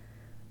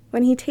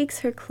 When he takes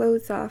her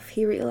clothes off,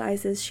 he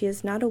realizes she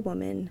is not a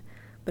woman,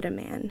 but a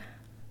man.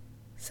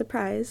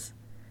 Surprise.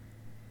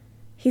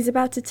 He's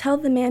about to tell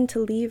the man to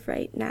leave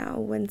right now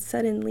when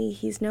suddenly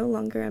he's no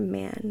longer a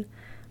man,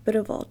 but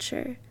a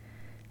vulture,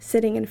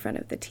 sitting in front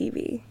of the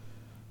TV.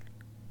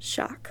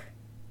 Shock.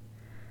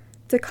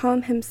 To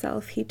calm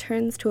himself, he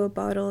turns to a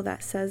bottle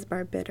that says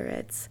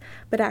barbiturates,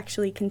 but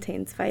actually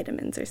contains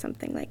vitamins or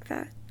something like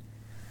that.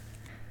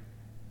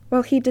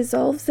 While he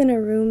dissolves in a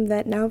room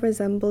that now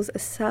resembles a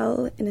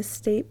cell in a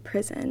state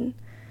prison,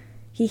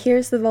 he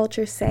hears the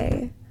vulture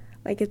say,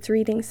 like it's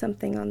reading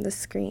something on the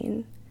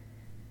screen,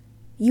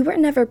 "You were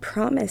never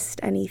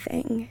promised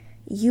anything.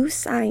 You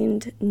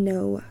signed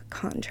no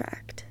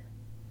contract."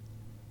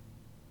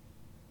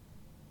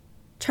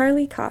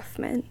 Charlie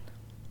Kaufman.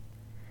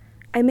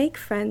 I make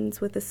friends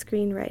with a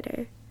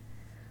screenwriter.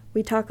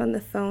 We talk on the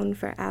phone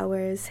for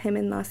hours, him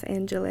in Los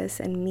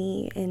Angeles and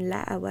me in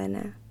La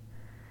Habana.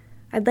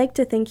 I'd like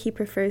to think he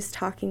prefers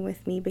talking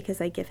with me because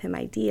I give him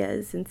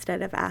ideas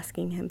instead of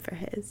asking him for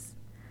his.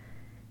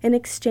 In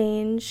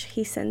exchange,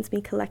 he sends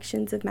me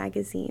collections of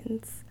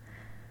magazines,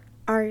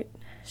 art,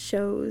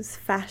 shows,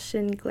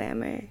 fashion,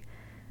 glamour,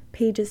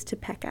 pages to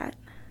peck at.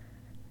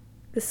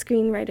 The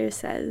screenwriter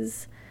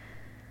says,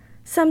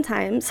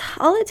 "Sometimes,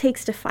 all it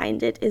takes to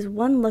find it is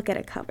one look at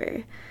a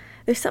cover.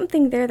 There's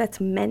something there that's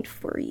meant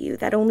for you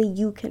that only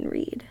you can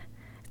read.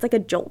 It's like a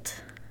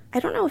jolt. I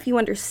don't know if you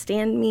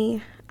understand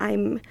me.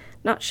 I'm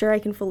not sure I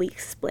can fully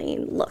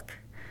explain. Look,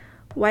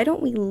 why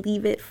don't we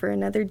leave it for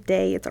another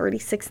day? It's already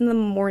 6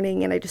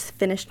 a.m. and I just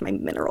finished my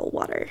mineral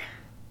water."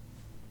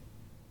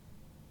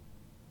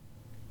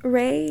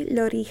 Ray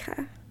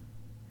Lorija.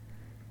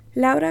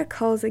 Laura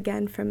calls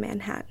again from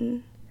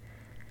Manhattan.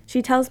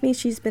 She tells me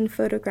she's been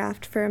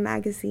photographed for a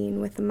magazine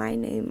with my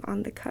name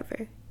on the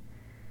cover.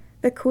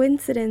 The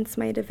coincidence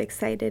might have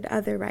excited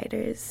other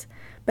writers,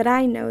 but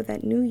I know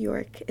that New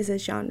York is a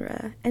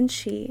genre, and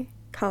she,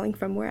 calling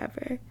from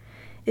wherever,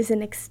 is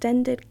an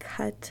extended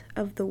cut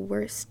of the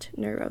worst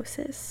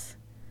neurosis.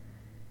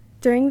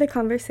 During the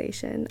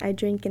conversation, I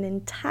drink an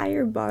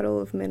entire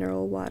bottle of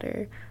mineral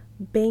water,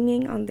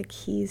 banging on the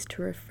keys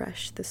to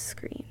refresh the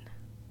screen.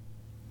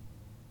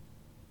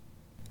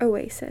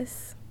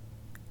 Oasis.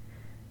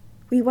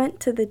 We went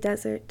to the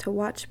desert to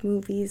watch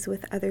movies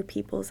with other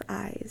people's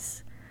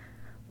eyes.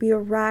 We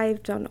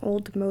arrived on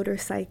old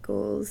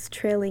motorcycles,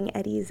 trailing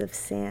eddies of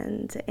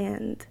sand,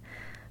 and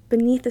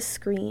beneath a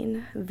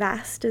screen,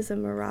 vast as a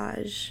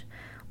mirage,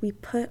 we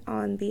put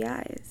on the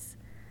eyes.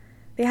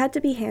 They had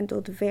to be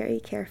handled very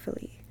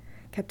carefully,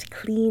 kept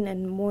clean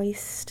and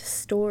moist,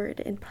 stored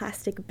in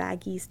plastic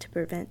baggies to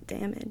prevent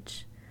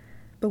damage.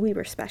 But we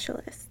were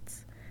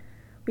specialists.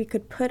 We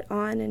could put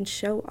on and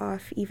show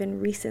off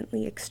even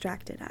recently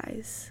extracted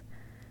eyes.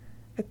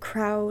 A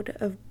crowd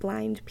of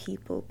blind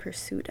people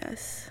pursued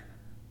us,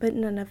 but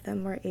none of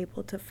them were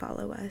able to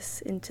follow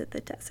us into the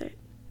desert.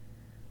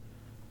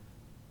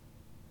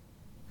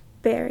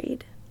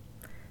 Buried.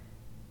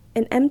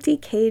 An empty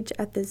cage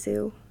at the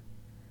zoo.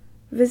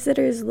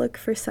 Visitors look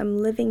for some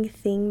living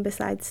thing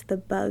besides the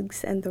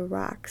bugs and the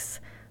rocks,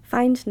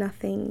 find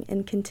nothing,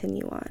 and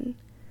continue on.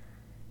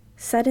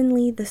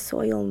 Suddenly the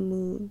soil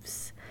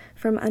moves.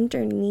 From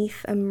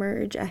underneath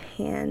emerge a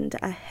hand,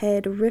 a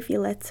head,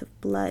 rivulets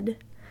of blood.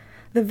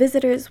 The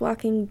visitors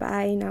walking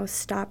by now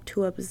stop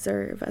to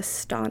observe,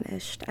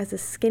 astonished, as a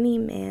skinny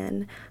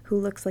man who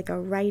looks like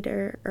a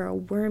writer or a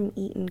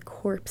worm-eaten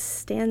corpse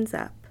stands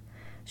up,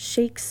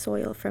 shakes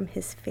soil from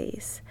his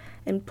face,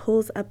 and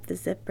pulls up the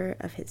zipper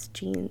of his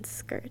jeans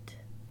skirt.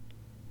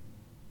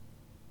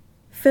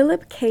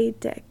 Philip K.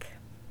 Dick.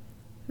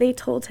 They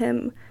told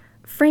him,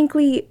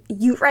 "Frankly,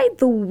 you write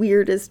the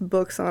weirdest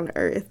books on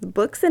earth,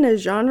 books in a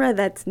genre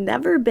that's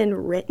never been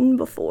written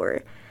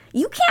before.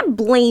 You can't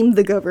blame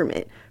the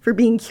government for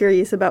being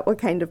curious about what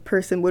kind of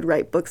person would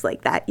write books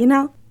like that, you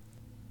know?"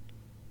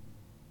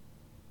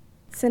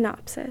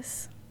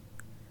 Synopsis.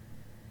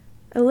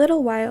 A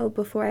little while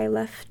before I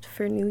left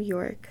for New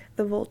York,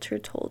 the vulture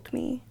told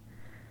me,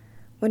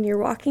 "When you're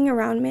walking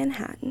around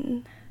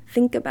Manhattan,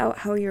 think about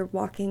how you're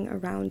walking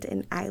around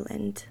an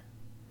island."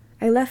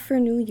 I left for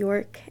New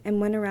York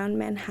and went around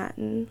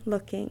Manhattan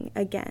looking,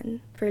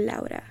 again, for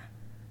Laura.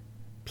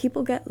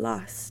 People get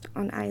lost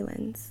on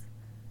islands.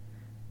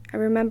 I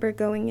remember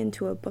going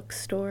into a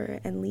bookstore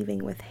and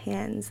leaving with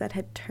hands that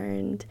had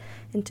turned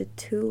into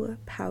 2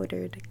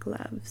 powdered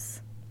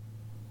gloves.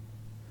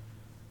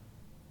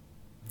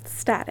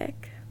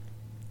 Static.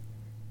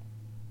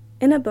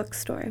 In a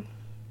bookstore,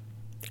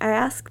 I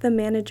ask the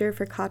manager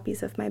for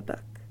copies of my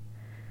book.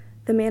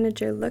 The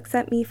manager looks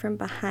at me from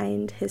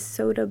behind his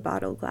soda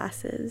bottle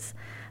glasses,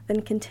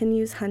 then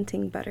continues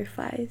hunting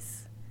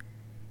butterflies.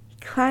 He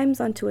climbs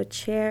onto a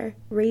chair,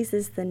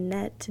 raises the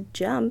net,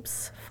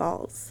 jumps,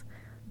 falls,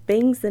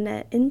 bangs the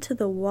net into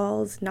the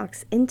walls,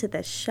 knocks into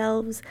the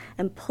shelves,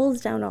 and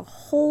pulls down a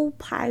whole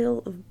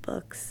pile of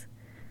books.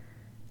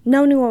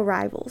 "No new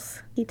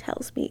arrivals," he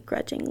tells me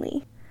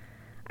grudgingly.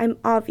 I'm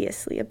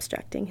obviously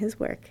obstructing his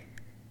work.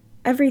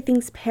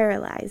 "Everything's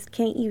paralyzed.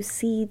 Can't you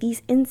see?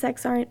 These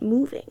insects aren't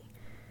moving."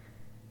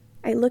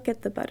 I look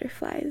at the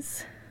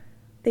butterflies.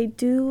 They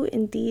do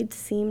indeed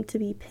seem to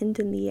be pinned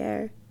in the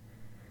air.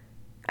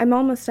 I'm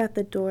almost at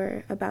the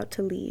door, about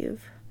to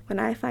leave, when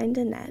I find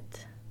a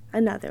net,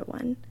 another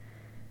one.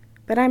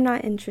 But I'm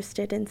not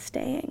interested in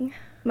staying,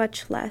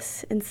 much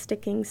less in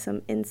sticking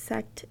some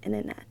insect in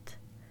a net.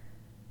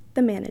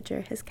 The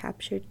manager has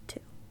captured two.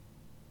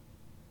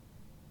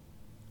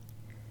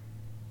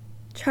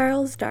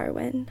 Charles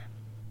Darwin.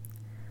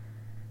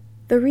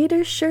 The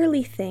reader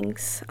surely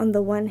thinks, on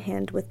the one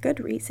hand with good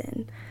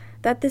reason,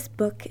 that this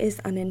book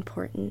is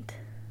unimportant.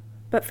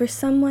 But for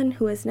someone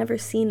who has never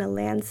seen a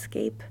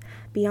landscape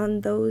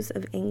beyond those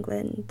of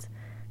England,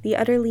 the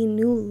utterly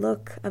new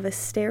look of a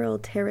sterile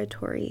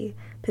territory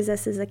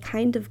possesses a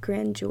kind of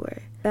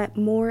grandeur that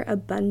more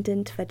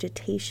abundant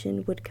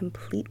vegetation would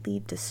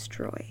completely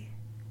destroy.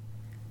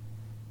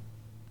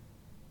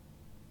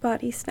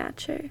 Body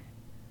Snatcher.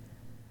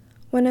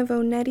 One of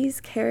Onetti's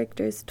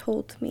characters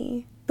told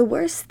me, "The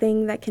worst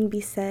thing that can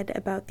be said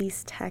about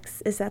these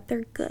texts is that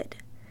they're good.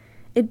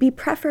 It'd be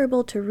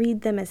preferable to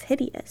read them as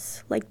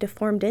hideous, like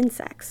deformed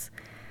insects,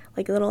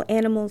 like little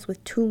animals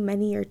with too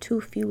many or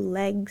too few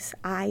legs,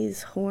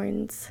 eyes,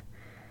 horns.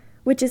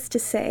 Which is to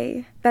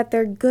say, that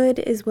their good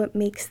is what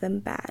makes them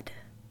bad.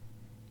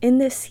 In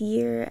this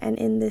year and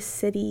in this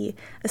city,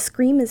 a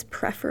scream is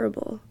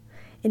preferable,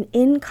 an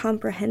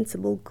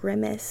incomprehensible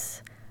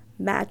grimace,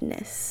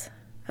 madness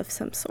of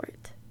some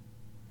sort."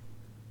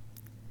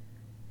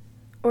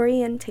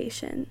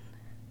 Orientation.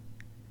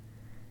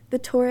 The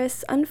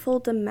tourists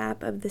unfold a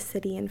map of the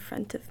city in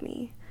front of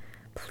me.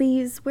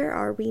 Please, where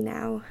are we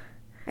now?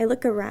 I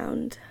look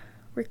around.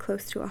 We're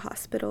close to a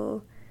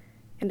hospital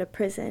and a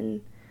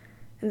prison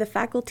and the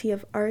Faculty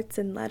of Arts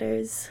and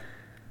Letters.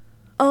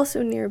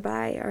 Also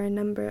nearby are a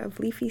number of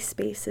leafy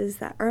spaces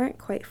that aren't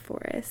quite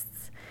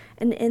forests,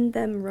 and in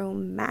them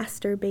roam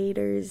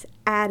masturbators,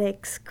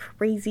 addicts,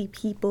 crazy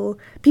people,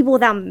 people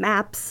without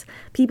maps,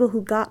 people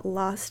who got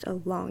lost a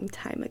long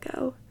time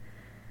ago.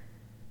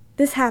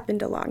 This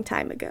happened a long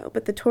time ago,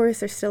 but the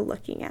tourists are still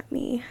looking at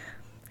me,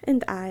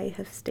 and I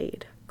have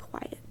stayed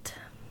quiet.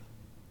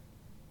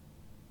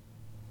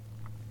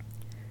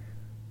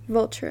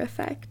 Vulture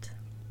effect.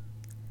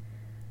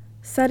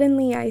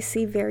 Suddenly I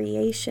see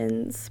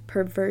variations,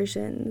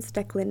 perversions,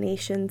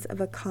 declinations of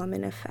a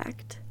common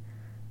effect.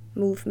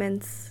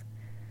 Movements.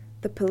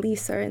 The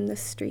police are in the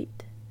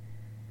street.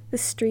 The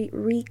street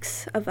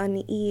reeks of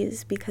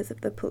unease because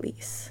of the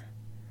police.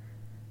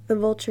 The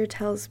vulture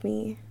tells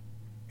me,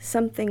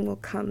 something will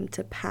come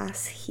to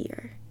pass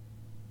here.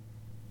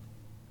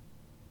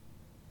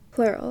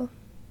 Plural.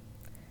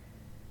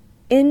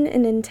 In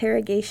an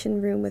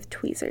interrogation room with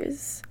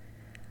tweezers.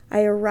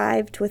 I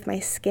arrived with my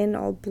skin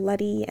all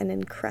bloody and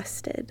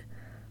encrusted.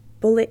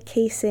 Bullet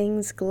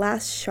casings,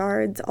 glass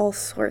shards, all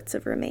sorts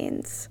of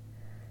remains.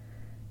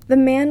 The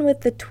man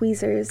with the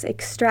tweezers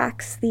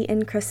extracts the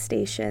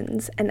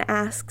incrustations and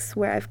asks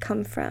where I've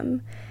come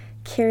from,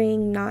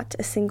 carrying not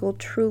a single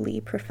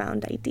truly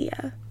profound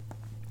idea.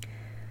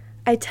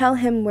 I tell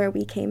him where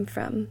we came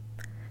from.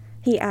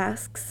 He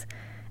asks,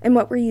 "And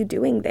what were you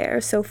doing there,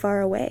 so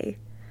far away?"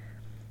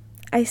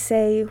 I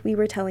say we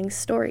were telling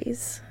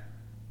stories.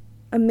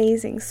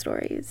 Amazing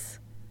stories.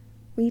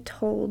 We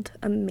told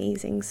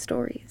amazing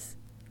stories.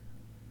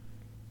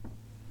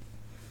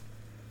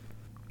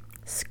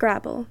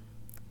 Scrabble.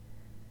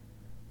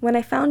 When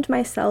I found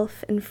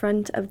myself in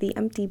front of the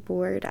empty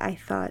board, I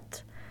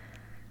thought,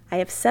 I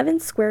have 7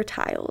 square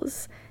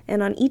tiles,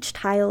 and on each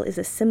tile is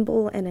a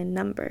symbol and a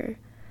number,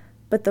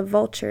 but the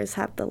vultures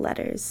have the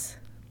letters.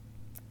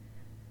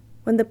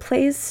 When the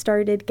plays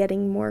started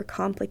getting more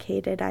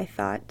complicated, I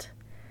thought,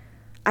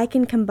 I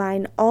can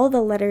combine all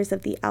the letters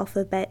of the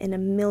alphabet in a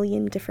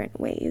million different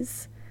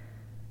ways,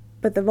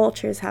 but the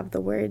vultures have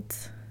the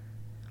words.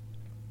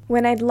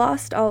 When I'd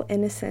lost all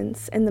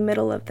innocence in the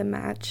middle of the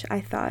match, I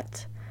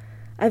thought,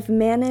 I've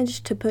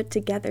managed to put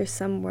together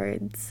some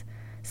words,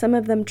 some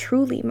of them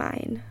truly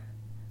mine,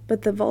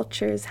 but the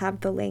vultures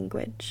have the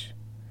language.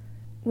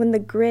 When the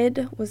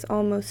grid was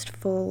almost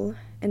full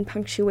and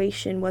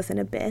punctuation was an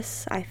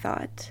abyss, I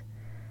thought,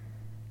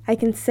 I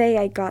can say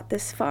I got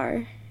this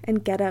far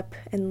and get up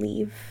and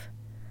leave,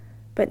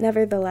 but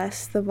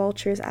nevertheless the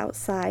vultures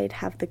outside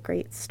have the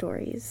great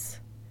stories.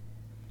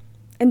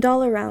 And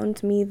all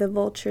around me the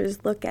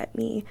vultures look at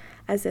me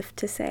as if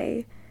to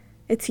say,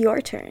 it's your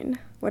turn,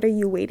 what are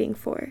you waiting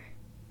for?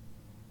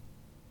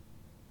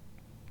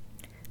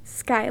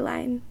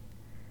 Skyline.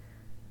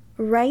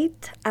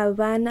 Write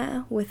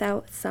Havana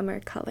without summer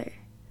color.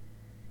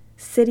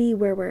 City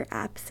where we're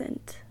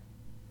absent.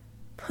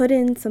 Put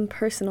in some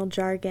personal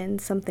jargon,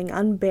 something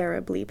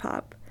unbearably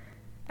pop,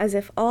 as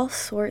if all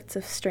sorts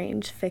of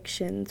strange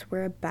fictions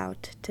were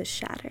about to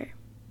shatter.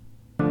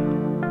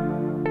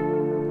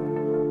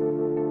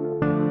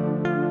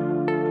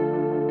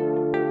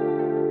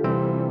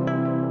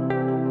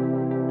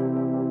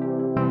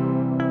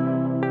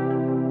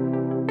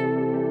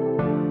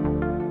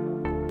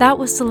 That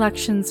was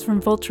selections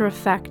from Vulture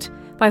Effect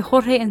by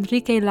Jorge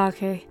Enrique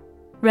Laje,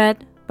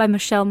 read by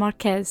Michelle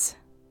Marquez.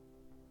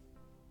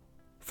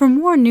 For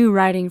more new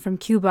writing from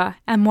Cuba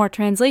and more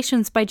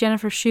translations by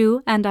Jennifer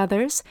Shu and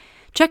others,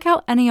 check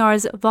out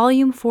NER's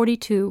Volume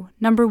 42,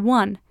 Number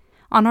 1,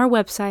 on our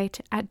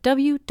website at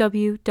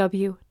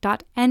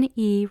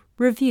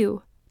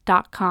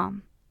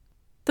www.nereview.com.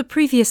 The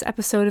previous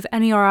episode of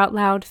NER Out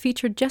Loud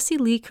featured Jessie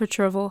Lee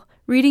Kerchervel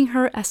reading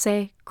her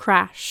essay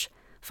Crash,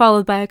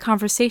 followed by a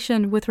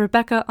conversation with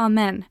Rebecca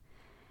Amen.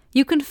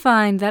 You can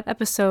find that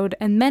episode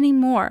and many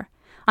more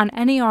on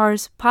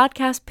NER's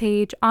podcast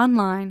page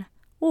online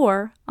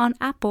or on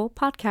Apple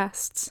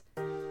Podcasts.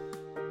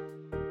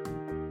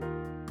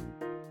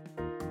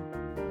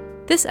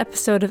 This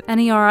episode of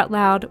NER Out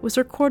Loud was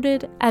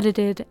recorded,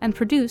 edited, and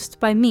produced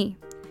by me,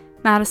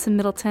 Madison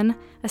Middleton,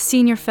 a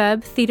senior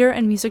Feb theater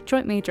and music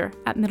joint major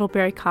at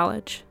Middlebury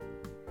College.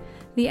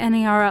 The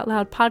NER Out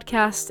Loud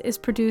podcast is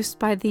produced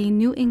by the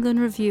New England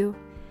Review,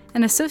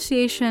 in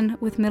association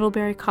with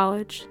Middlebury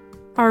College.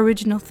 Our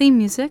original theme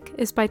music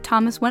is by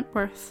Thomas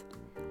Wentworth.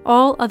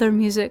 All other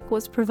music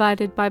was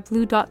provided by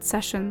Blue Dot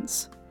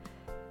Sessions.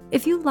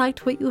 If you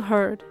liked what you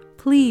heard,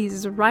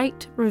 please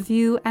write,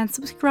 review, and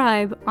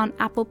subscribe on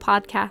Apple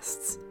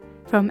Podcasts.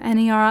 From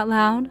NER Out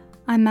Loud,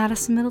 I'm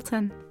Madison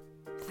Middleton.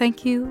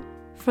 Thank you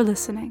for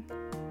listening.